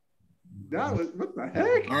 What the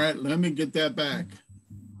heck? All right, let me get that back.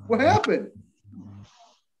 What happened?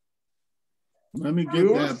 Let me get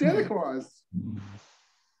that Santa back. Claus.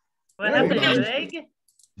 What happened to the egg?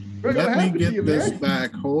 Let me get this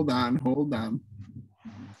back. Hold on.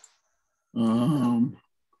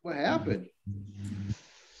 What happened?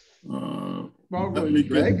 Let me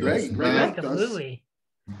get this back.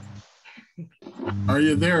 Are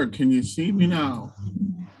you there? Can you see me now?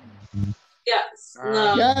 Yes.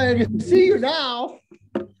 No. Yeah, I can see you now.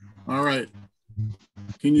 All right.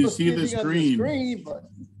 Can you see the screen?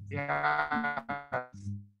 Yeah.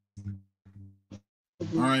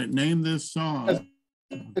 All right, name this song.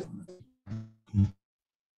 All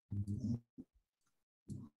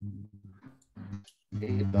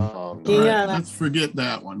right, let's forget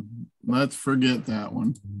that one.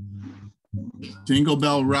 Jingle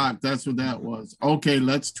Bell Rock, that's what that was. Okay,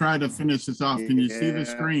 let's try to finish this off. Can you see the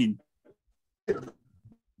screen?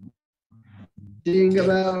 Jingle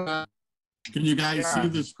Bell. Can you guys see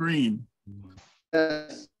the screen?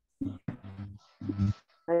 Yes.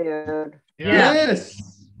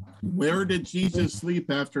 Yes. Where did Jesus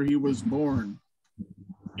sleep after he was born?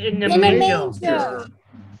 In the manger.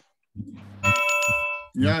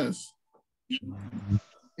 Yes.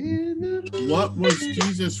 What was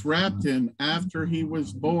Jesus wrapped in after he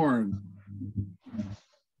was born?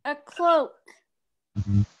 A cloak.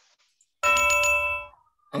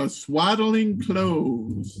 A swaddling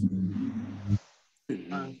clothes.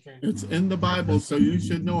 It's in the Bible, so you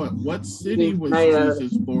should know it. What city was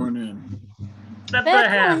Jesus born in?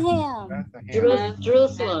 Bethlehem.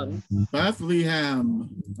 Jerusalem. Bethlehem.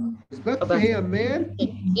 Is Bethlehem, man?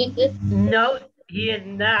 No, he is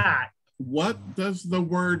not. What does the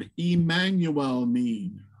word Emmanuel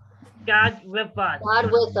mean? God with us.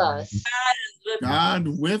 God with us. God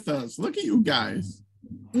with us. Look at you guys.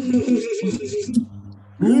 Who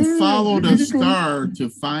followed a star to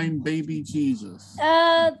find baby Jesus?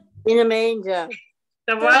 In a manger.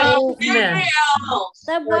 The wise men.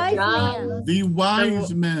 The wise man. The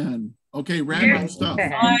wise men. Okay, random stuff.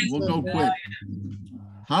 We'll go quick.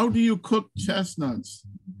 How do you cook chestnuts?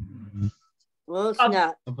 Well, it's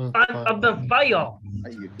not. On the fire.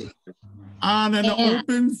 On an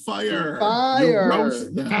open fire. You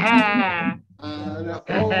roast them. On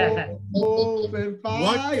an open fire.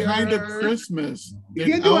 What kind of Christmas You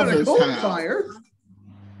did can't do it on a Elvis cold have? fire.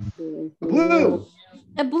 Blue.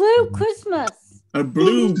 A blue Christmas. A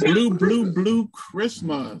blue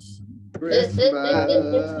Christmas. In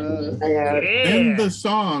the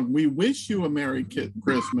song, we wish you a Merry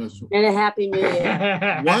Christmas. And a Happy New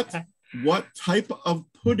Year. What type of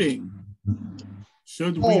pudding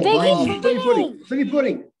should we bring? Figgy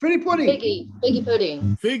pudding. Figgy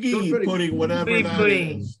pudding. Figgy pudding, whatever that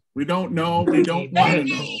is. We don't know. We don't want to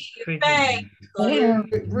know.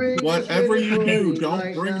 Whatever you do,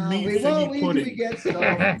 don't bring me figgy pudding.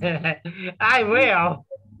 I will.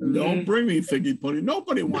 Don't bring me figgy pudding.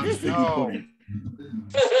 Nobody wants figgy pudding.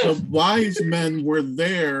 The wise men were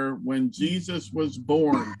there when Jesus was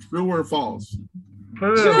born. True or false?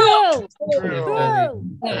 True.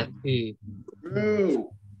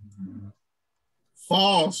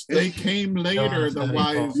 False. They came later, the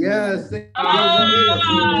wise men. Yes.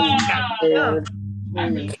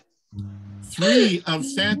 3 of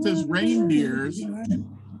Santa's reindeers,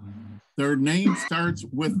 their name starts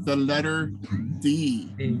with the letter D.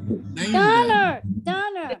 Name them.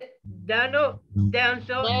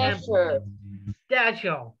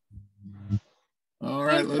 Dasher. All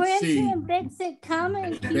right, let's see. And Vixen come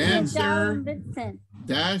and Dancer, Vixen.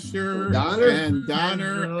 Dasher, Donner. and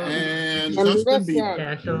Donner, and Justin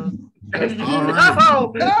Bieber. All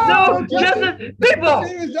No, right. Justin people.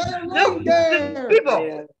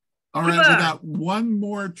 People. All right, we got one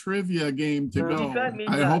more trivia game to go.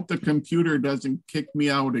 I hope the computer doesn't kick me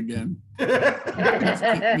out again. Let's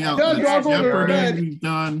kick me out. That's Jeopardy, we've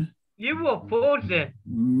done. You were bullshit.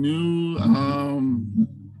 New,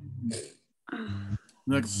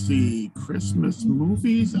 let's see, Christmas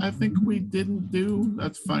movies, I think we didn't do.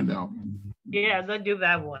 Let's find out. Yeah, let's do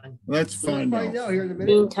that one. Let's find out. Here in a minute.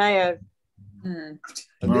 Being tired. All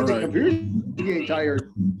right. Getting tired.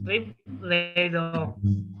 Sleep later.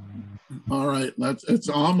 All right, it's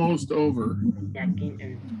almost over.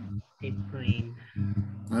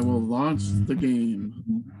 I will launch the game.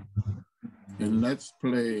 And let's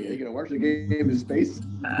play. Are you gonna watch the game in space?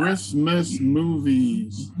 Christmas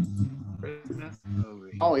movies.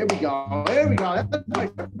 Oh, here we go. Here we go.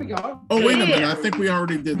 Oh, wait a minute. I think we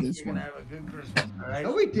already did this one.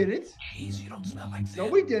 No, we didn't. No,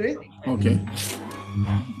 we didn't. Okay.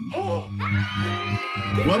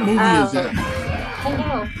 What movie is that?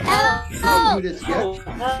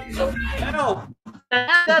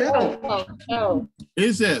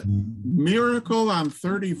 Is it Miracle on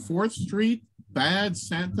 34th Street, Bad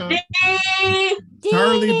Santa,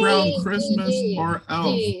 Charlie Brown Christmas, or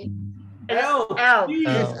Elf? Elf.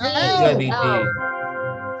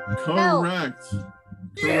 Correct.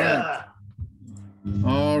 Correct.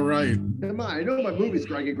 All right. Come on, I know my movies,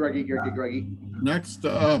 Greggy. Next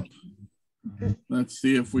up, let's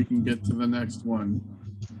see if we can get to the next one.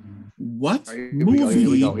 What movie here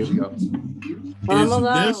we go. is this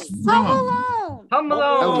from? Home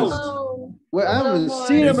Alone. Well, I haven't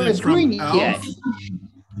seen it on the screen yet.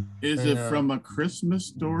 Is it from A Christmas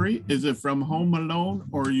Story? Is it from Home Alone,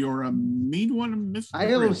 or You're a Mean One, Mr. I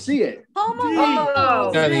don't see it. Home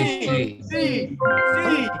Alone. Correct.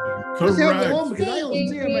 Correct. I don't see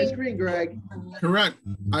it on my screen, Greg. Correct.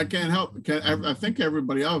 I can't help. I think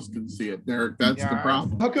everybody else can see it. That's the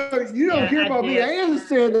problem. How come you don't care about me? I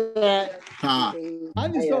understand that. Ha. I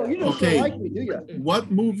just don't. You don't like me, do you?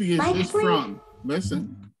 What movie is this from?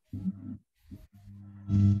 Listen.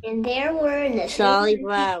 And there were in the Charlie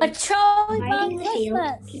Brown. A Charlie Brown hiding in the field,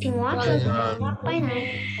 Christmas. keeping watch over them by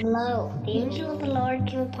night. And lo, the angel of the Lord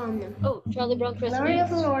came upon them. Oh, Charlie Brown The Christmas. glory of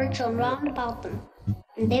the Lord shone round about them,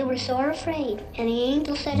 and they were sore afraid. And the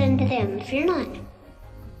angel said unto them, Fear not,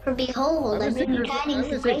 for behold, I bring you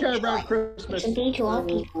tidings of great joy, which shall be to all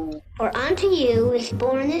people. For unto you is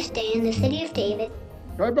born this day in the city of David,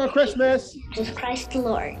 Charlie Brown Christmas. Jesus Christ the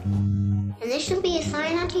Lord. And this shall be a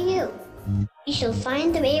sign unto you. You shall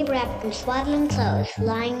find the babe wrapped in swaddling clothes,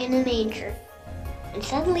 lying in a manger. And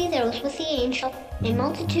suddenly there was with the angel a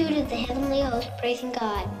multitude of the heavenly host praising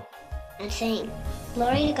God, and saying,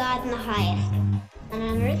 Glory to God in the highest, and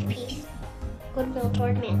on earth peace, goodwill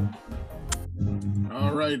toward men.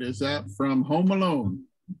 All right, is that from Home Alone?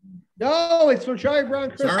 No, it's from Charlie Brown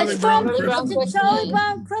Christmas. Charlie Brown Christmas. It's a Charlie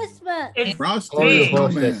Brown Christmas. It's Frosty Oh, the of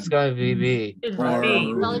course, Snowman. it's gotta be B. It's Or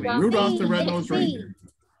B. Rudolph the Red-Nosed Reindeer.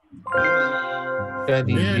 Gotta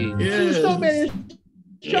be It B. is. Charlie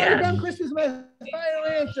Yeah. Brown Christmas, my final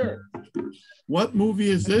answer. What movie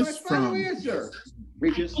is That's this my final from? answer.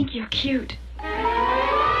 Regis. I think you're cute.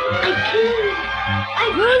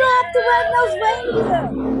 Rudolph the Red-Nosed Reindeer.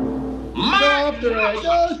 Rudolph the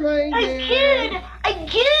Red-Nosed Reindeer. I'm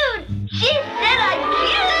cute. She said I'm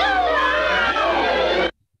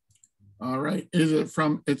cute. All right, is it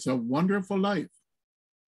from It's a Wonderful Life?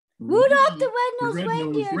 Rudolph the Red-Nosed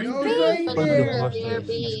Red-Nosed Reindeer. Reindeer.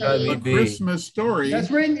 B. A Christmas Story.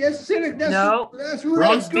 That's Rudolph's No. Rudolph's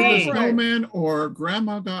Frosty the girlfriend. Snowman or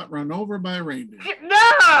Grandma Got Run Over by a Reindeer.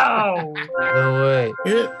 No! No way.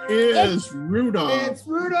 It is Rudolph. It's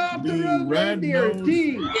Rudolph the The Red-Reindeer. red-nosed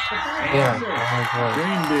D. Yeah. Oh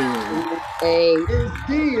Reindeer. It's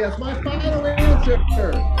D. That's my final answer.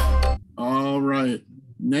 All right.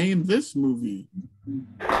 Name this movie. Look,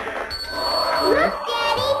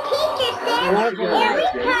 Daddy, teacher said every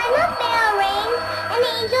time a bell rings, an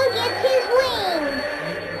angel gets his wings.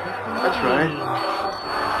 That's right.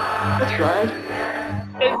 That's right.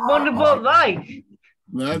 It's Wonderful Life.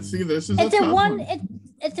 Let's see. This is It's a a tough one. one.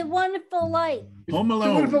 It's a Wonderful Life. Home It's a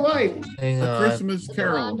Wonderful Alone. Life. Hang A on. Christmas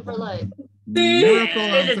Carol. Wonderful Life. Miracle on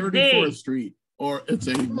It's a 34th D. Street. Or It's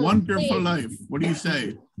a Wonderful Life. What do you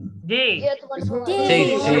say? D. Yeah, it's a Wonderful Life. Say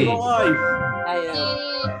C. It's a Wonderful Life.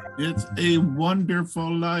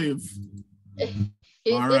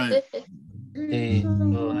 All right. D.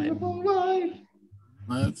 Wonderful Life.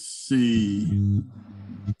 Let's see.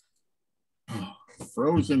 Oh,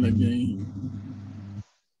 Frozen again.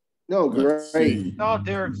 No, Let's great. see. No,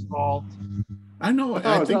 Derek's fault. I know. Oh,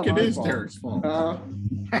 I it's think not it my is fault. Derek's fault.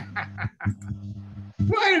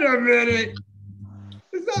 Wait a minute.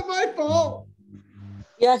 It's not my fault.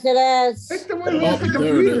 Yes, it is. It's the one who Oh, has the there it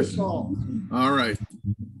computer's is. fault. All right.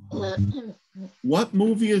 What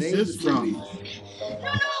movie is Name this the from? movie. No, when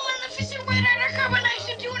the fish are wet undercover, and I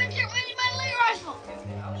shoot you and get ready my laser rifle.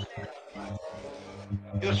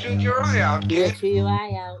 You'll shoot your eye out, You'll kid. shoot your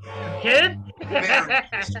eye out. Kid?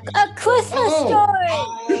 A Christmas Story.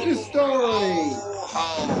 Christmas Story.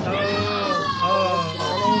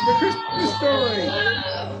 The Christmas Story.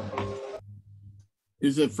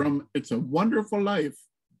 Is it from It's a Wonderful Life,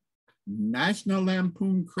 National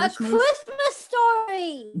Lampoon A Christmas, Christmas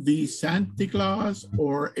Story. The Santa Claus,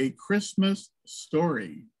 or A Christmas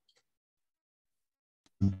Story?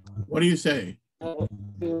 What do you say?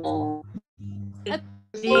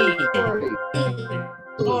 D.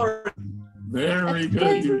 Very good,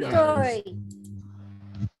 Christmas you guys. Story.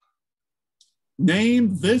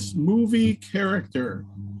 Name this movie character.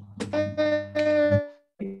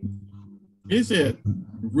 Is it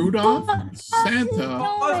Rudolph, Santa,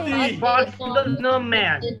 Frosty the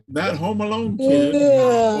Snowman. that Home Alone kid,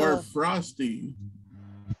 Yeah. or Frosty?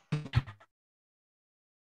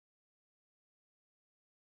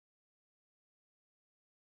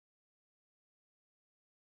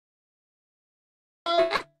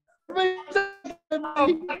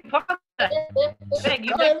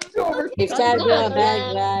 It's time to go to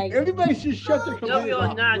bed, Greg. Everybody should shut their No, computers you're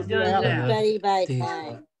off. not doing that. Ready by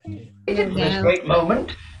time. This great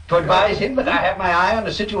moment to advise him that I have my eye on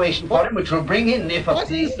a situation for him which will bring in, if a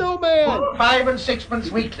Frosty the Snowman. 5 and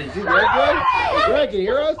 6pence weekly. Greg, can you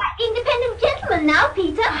hear us? Independent gentleman now,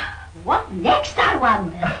 Peter. What next, I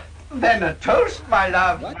wonder? Then a toast, my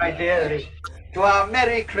love, my dearest, to our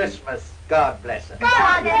Merry Christmas. God bless us.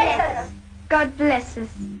 God bless us. God bless us,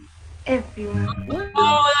 everyone.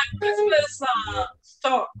 Oh, that Christmas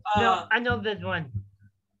store. No, I know this one.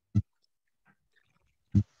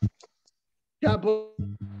 God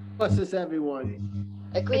bless us, everyone.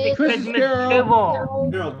 A It's a Christmas Christmas Carol.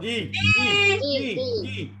 Carol. Carol, D. D.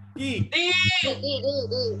 D. D. D.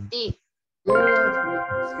 D. D. Guess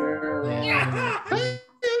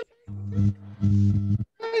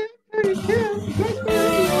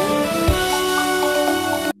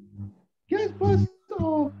what's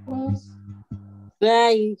all of us?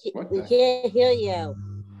 Greg, we can't hear you.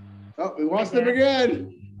 Oh, we lost them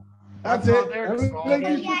again. That's it.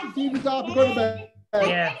 Everybody just put the TVs off and go to bed.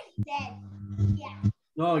 Yeah.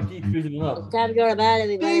 No, it keeps using up. It's time to go to bed,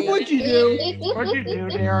 everybody. Dave, what'd you do? What'd you do,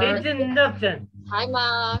 Derek? He did nothing. Hi,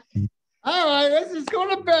 Mark. All right, let's just go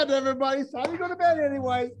to bed, everybody. It's time to go to bed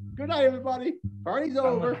anyway. Good night, everybody. Party's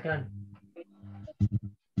over.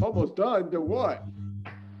 Almost done. To what?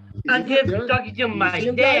 I'm here talking to my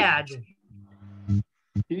dad. Can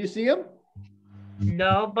you see him?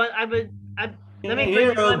 No, but let me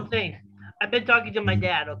finish one thing. I've been talking to my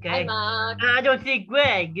dad, okay? I don't see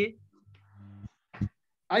Greg.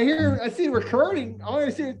 I see recording. All I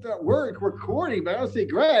see is the word recording, but I don't see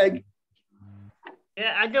Greg.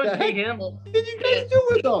 Yeah, I don't see him. What did you guys do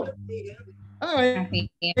with him? All right.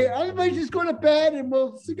 Hey, everybody just go to bed and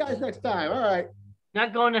we'll see you guys next time. All right.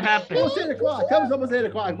 Not going to happen. Almost 8 o'clock. Tell us almost 8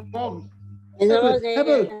 o'clock. It's almost 8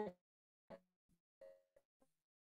 o'clock.